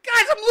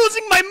 Guys, I'm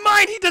losing my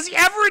mind. Does he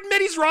ever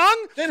admit he's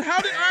wrong? Then how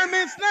did Iron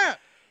Man snap?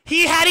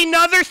 He had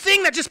another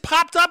thing that just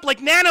popped up like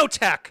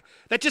nanotech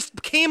that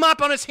just came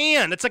up on his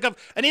hand. It's like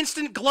an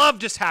instant glove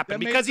just happened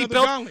because he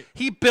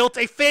built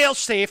a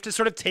failsafe to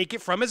sort of take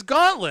it from his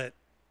gauntlet.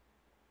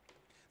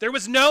 There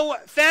was no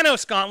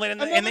Thanos gauntlet in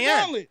the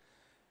end.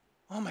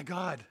 Oh my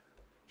God.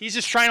 He's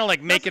just trying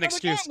to make an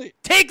excuse. Gauntlet.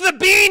 Take the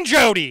bean,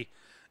 Jody.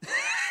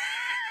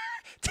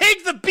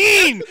 Take the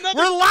bean.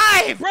 We're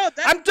live. Bro,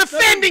 I'm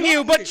defending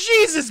you, but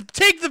Jesus,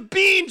 take the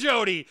bean,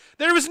 Jody.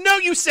 There was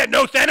you said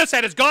no, Thanos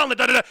had his gauntlet.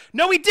 Da, da, da.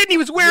 No, he didn't. He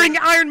was wearing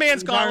Iron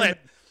Man's gauntlet.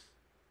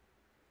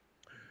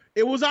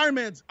 It was Iron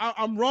Man's.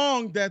 I'm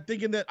wrong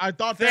thinking that I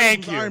thought that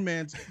was Iron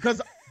Man's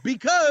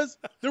because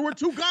there were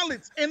 2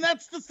 gauntlets, and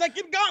that's the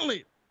second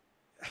gauntlet.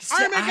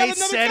 Iron Man got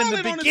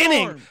another gauntlet on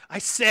his arm. I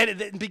said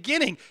in the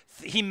beginning,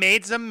 he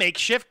made some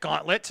makeshift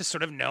gauntlet to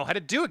sort of know how to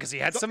do it because he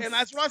had some. And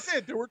that's what I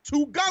said. There were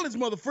 2 gauntlets,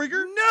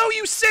 motherfreaker. No,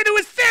 you said it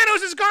was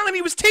Thanos' gauntlet.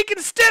 He was taking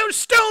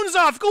stones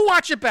off. Go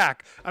watch it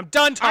back. I'm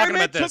done talking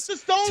about this. Took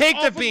the stones Take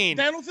off the bean.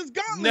 Of Thanos'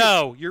 gauntlet.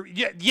 No,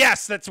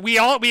 yes,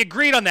 we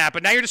agreed on that.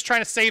 But now you're just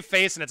trying to save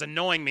face, and it's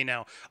annoying me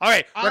now. All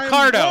right,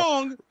 Ricardo. I'm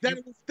wrong that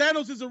it was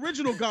Thanos'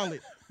 original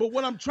gauntlet. But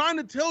what I'm trying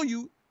to tell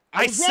you.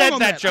 I said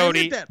that,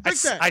 Jody.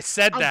 I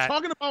said that. I'm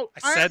talking about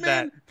Iron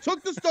Man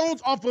took the stones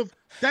off of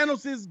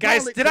Thanos'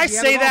 Guys, gauntlet. did I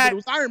say that? It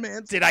was Iron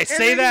Man's. Did I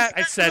say that?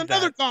 I said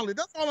another that. Gauntlet.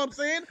 That's all I'm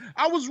saying.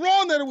 I was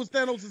wrong that it was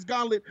Thanos'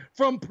 gauntlet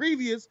from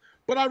previous,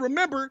 but I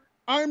remember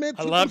Iron Man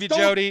took I love the you,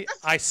 stones. Jody.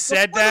 I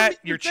said that.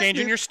 You're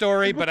changing your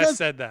story, but I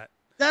said that.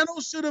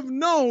 Thanos should have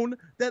known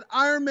that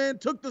Iron Man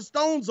took the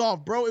stones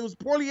off, bro. It was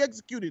poorly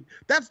executed.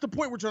 That's the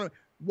point we're trying to.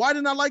 Why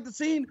didn't I like the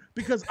scene?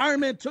 Because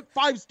Iron Man took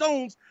 5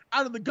 stones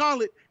out of the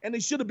gauntlet, and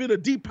they should have been a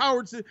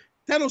depowered.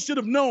 Thanos should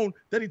have known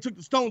that he took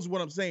the stones. Is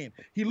what I'm saying.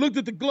 He looked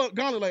at the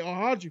gauntlet like,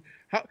 "Oh,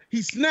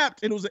 he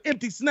snapped, and it was an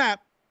empty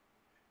snap."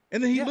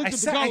 And then he looked at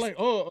the gauntlet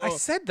like, I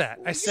said that.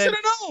 I said.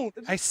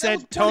 I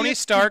said Tony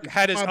Stark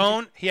had his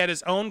own. He had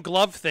his own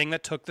glove thing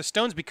that took the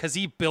stones because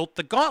he built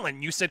the gauntlet.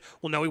 And you said,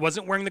 "Well, no, he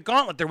wasn't wearing the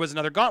gauntlet. There was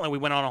another gauntlet." We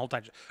went on a whole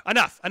time.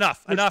 Enough.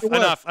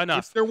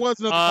 If there was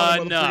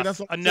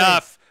another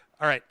enough.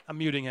 All right, I'm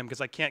muting him because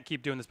I can't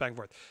keep doing this back and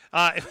forth.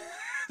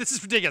 This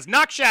is ridiculous.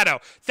 Knock Shadow.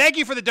 Thank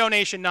you for the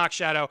donation, Knock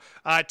Shadow.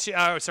 1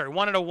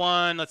 out of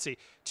 1. Let's see.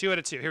 2 out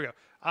of 2. Here we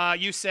go.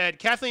 You said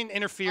Kathleen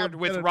interfered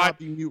with Rod.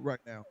 Mute right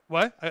now.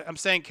 What? I'm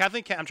saying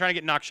Kathleen. I'm trying to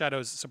get Knock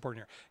Shadow's support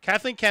here.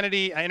 Kathleen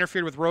Kennedy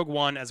interfered with Rogue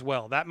One as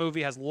well. That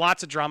movie has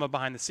lots of drama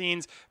behind the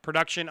scenes.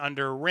 Production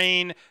under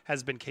Rain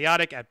has been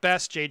chaotic at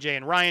best. JJ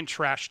and Ryan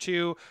trash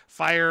too.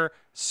 Fire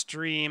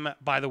stream,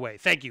 by the way.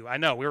 Thank you. I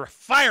know we were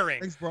firing.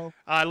 Thanks, bro.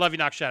 I love you,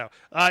 Knock Shadow.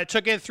 It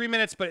took in 3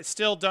 minutes, but it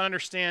still don't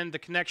understand the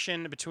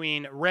connection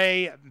between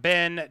Rey,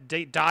 Ben,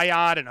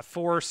 Dyad, and a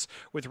Force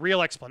with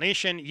real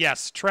explanation.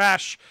 Yes,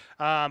 trash.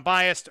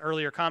 Biased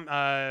earlier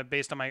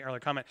based on my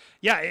earlier comment.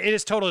 Yeah, it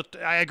is total.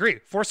 I agree.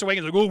 Force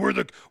Awakens like, oh,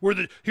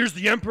 here's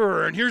the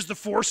Emperor and here's the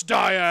Force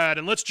Dyad,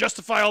 and let's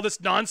justify all this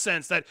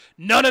nonsense that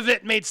none of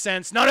it made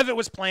sense. None of it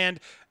was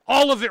planned.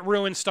 All of it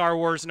ruined Star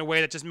Wars in a way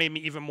that just made me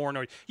even more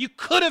annoyed. You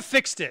could have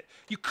fixed it.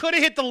 You could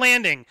have hit the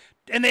landing.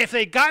 And if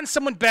they had gotten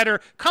someone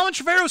better, Colin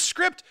Trevorrow's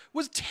script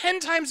was 10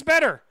 times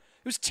better.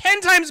 It was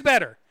 10 times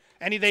better.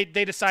 And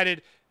they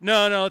decided,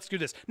 no, let's do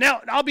this.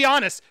 Now, I'll be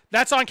honest.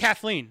 That's on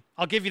Kathleen.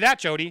 I'll give you that,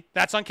 Jody.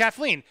 That's on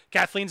Kathleen.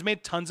 Kathleen's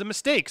made tons of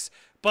mistakes.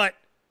 But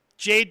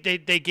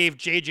they gave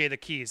JJ the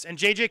keys. And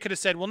JJ could have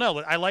said, well, no,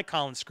 I like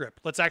Colin's script.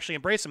 Let's actually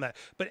embrace him that.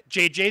 But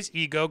JJ's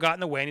ego got in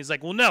the way, and he's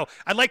like, well, no,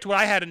 I liked what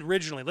I had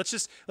originally. Let's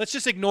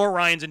just ignore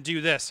Ryan's and do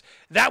this.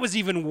 That was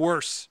even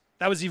worse.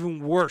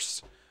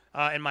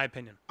 In my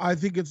opinion. I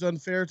think it's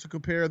unfair to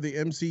compare the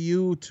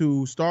MCU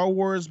to Star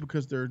Wars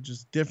because they're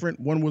just different.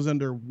 One was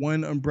under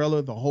one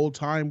umbrella the whole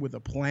time with a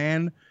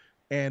plan,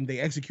 and they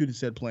executed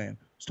said plan.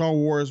 Star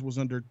Wars was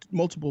under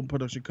multiple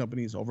production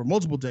companies over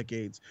multiple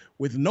decades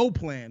with no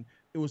plan.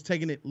 It was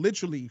taking it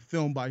literally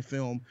film by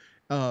film.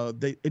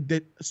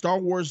 Star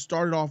Wars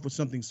started off with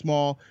something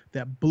small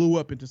that blew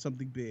up into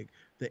something big.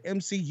 The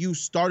MCU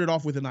started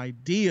off with an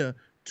idea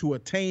to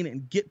attain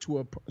and get to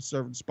a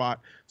certain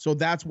spot. So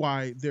that's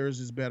why theirs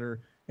is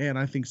better. And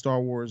I think Star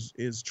Wars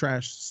is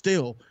trash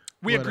still.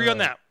 We agree on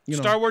that.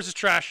 Star Wars is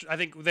trash. I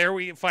think there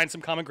we find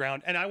some common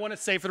ground. And I want to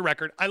say for the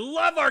record, I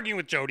love arguing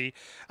with Jody.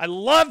 I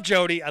love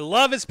Jody. I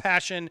love his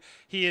passion.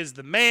 He is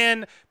the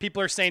man.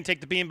 People are saying take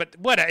the beam, but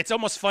what? It's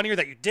almost funnier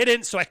that you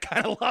didn't. So I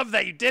kind of love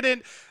that you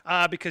didn't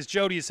because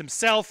Jody is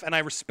himself, and I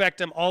respect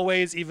him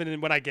always,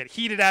 even when I get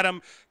heated at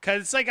him.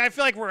 Because it's like I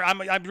feel like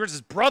we're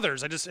just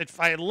brothers.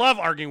 I love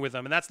arguing with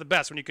him, and that's the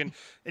best when you can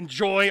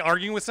enjoy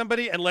arguing with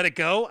somebody and let it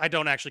go. I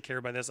don't actually care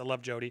about this. I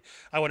love Jody.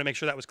 I want to make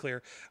sure that was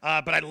clear.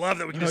 But I love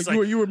that we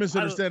can you were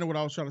misunderstanding what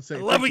I was trying to say. I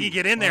love we can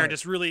get in there and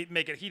just really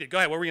make it heated. Go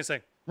ahead. What were we gonna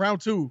say? Round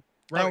 2.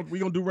 We're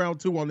gonna do round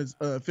 2 on this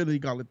Infinity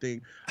Gauntlet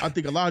thing. I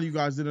think a lot of you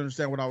guys didn't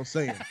understand what I was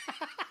saying.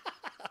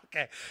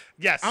 Okay.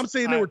 Yes. I'm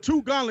saying there were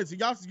 2 gauntlets.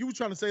 You were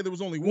trying to say there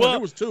was only one. There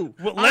was 2.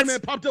 Iron Man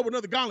popped up with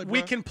another gauntlet.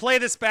 We can play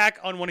this back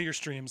on one of your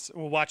streams.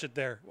 We'll watch it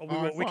there.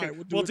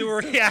 We'll do a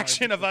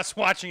reaction of us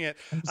watching it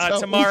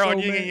tomorrow on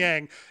Yin and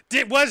Yang.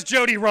 Was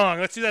Jody wrong?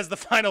 Let's do that as the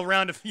final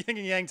round of Yin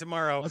and Yang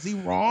tomorrow. Was he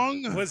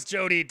wrong? Was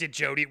Jody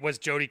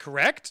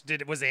correct?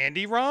 Was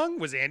Andy wrong?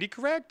 Was Andy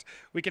correct?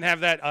 We can have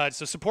that.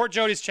 So support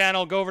Jody's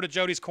channel. Go over to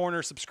Jody's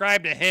Corner.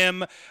 Subscribe to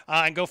him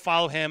and go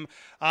follow him.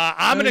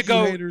 I'm gonna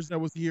go. Haters that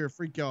was here.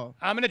 Freak y'all.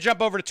 I'm gonna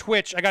jump over to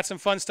Twitch. I got some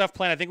fun stuff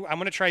planned. I think I'm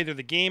going to try either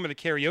the game or the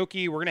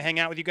karaoke. We're going to hang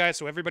out with you guys,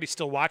 so everybody's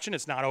still watching.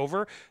 It's not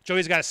over.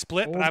 Joey's got a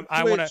split, but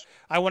I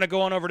want to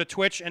go on over to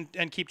Twitch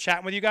and keep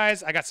chatting with you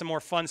guys. I got some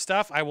more fun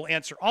stuff. I will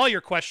answer all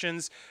your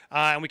questions,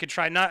 and we can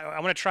try. I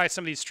want to try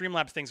some of these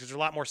Streamlabs things because there's a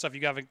lot more stuff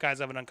you guys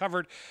haven't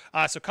uncovered.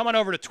 So come on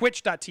over to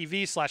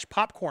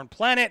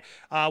twitch.tv/popcornplanet.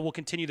 We'll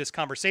continue this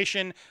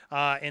conversation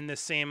in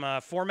this same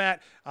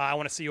format. I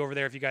want to see you over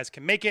there if you guys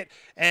can make it.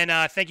 And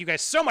thank you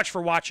guys so much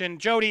for watching.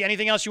 Jody,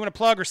 anything else you want to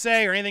plug or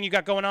say, or anything you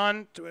got going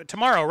on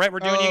tomorrow? Right, we're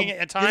doing it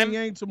at time.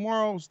 Yang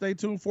tomorrow. Stay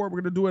tuned for it.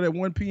 We're gonna do it at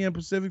 1 p.m.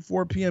 Pacific,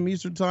 4 p.m.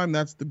 Eastern time.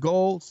 That's the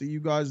goal. See you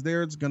guys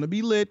there. It's gonna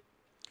be lit.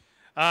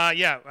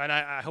 Yeah, and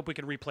I hope we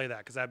can replay that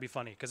because that'd be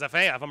funny. Because if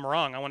I'm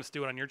wrong, I want to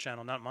do it on your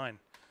channel, not mine.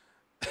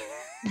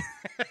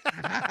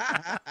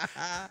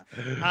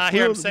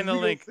 Here, I'm sending the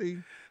link.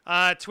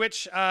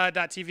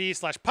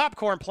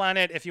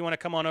 Twitch.tv/popcornplanet if you want to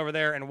come on over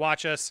there and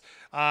watch us.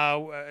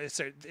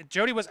 So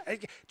Jody was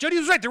right.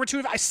 There were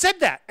two. I said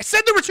that. I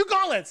said there were two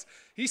gauntlets.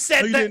 He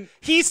said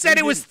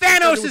it was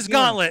Thanos'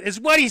 gauntlet is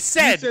what he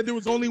said. He said there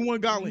was only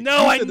one gauntlet.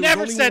 No, I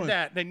never said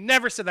that. They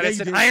never said that. I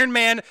said Iron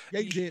Man.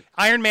 Yeah, you did.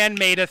 Iron Man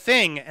made a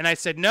thing, and I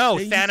said no.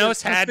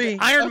 Thanos had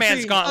Iron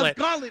Man's gauntlet.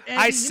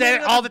 I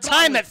said all the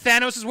time that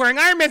Thanos is wearing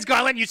Iron Man's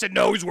gauntlet, and you said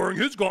no, he's wearing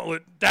his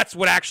gauntlet. That's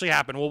what actually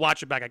happened. We'll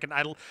watch it back. I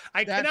cannot wait.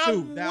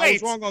 I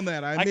was wrong on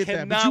that. I admit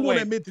that. But you want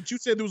to admit that you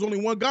said there was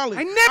only one gauntlet.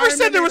 I never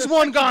said there was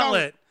one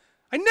gauntlet.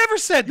 I never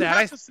said that. You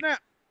have to snap.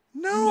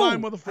 No,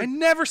 lying motherfucker. I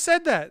never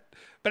said that.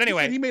 But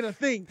anyway, he made a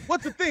thing.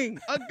 What's a thing?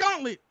 A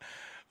gauntlet.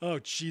 Oh,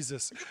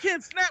 Jesus. You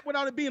can't snap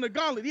without it being a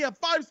gauntlet. You have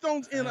 5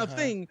 stones in a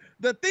thing.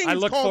 The thing I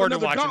is look called forward to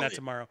another watching gauntlet. that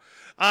tomorrow.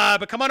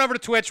 But come on over to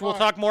Twitch. We'll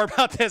talk more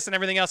about this and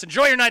everything else.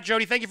 Enjoy your night,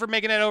 Jody. Thank you for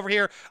making it over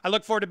here. I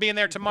look forward to being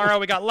there tomorrow.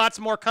 We got lots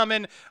more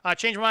coming.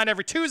 Change My Mind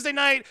every Tuesday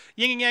night.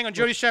 Yin and Yang on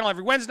Jody's channel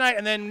every Wednesday night.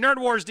 And then Nerd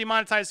Wars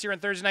demonetized here on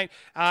Thursday night.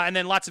 And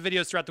then lots of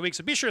videos throughout the week.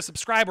 So be sure to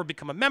subscribe or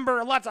become a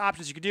member. Lots of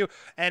options you can do.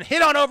 And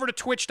hit on over to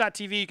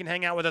twitch.tv. You can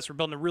hang out with us. We're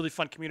building a really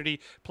fun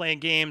community,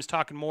 playing games,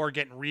 talking more,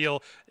 getting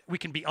real. We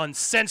can be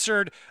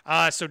uncensored.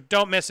 So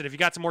don't miss it. If you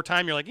got some more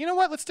time, you're like, you know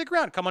what? Let's stick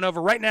around. Come on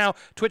over right now.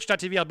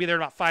 Twitch.tv. I'll be there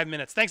in about 5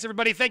 minutes. Thanks,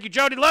 everybody. Thank you,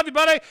 Jody. Love you,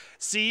 buddy.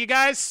 See you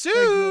guys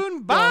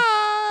soon.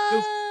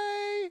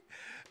 Bye.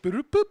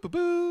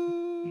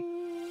 Boo-boo-boo-boo.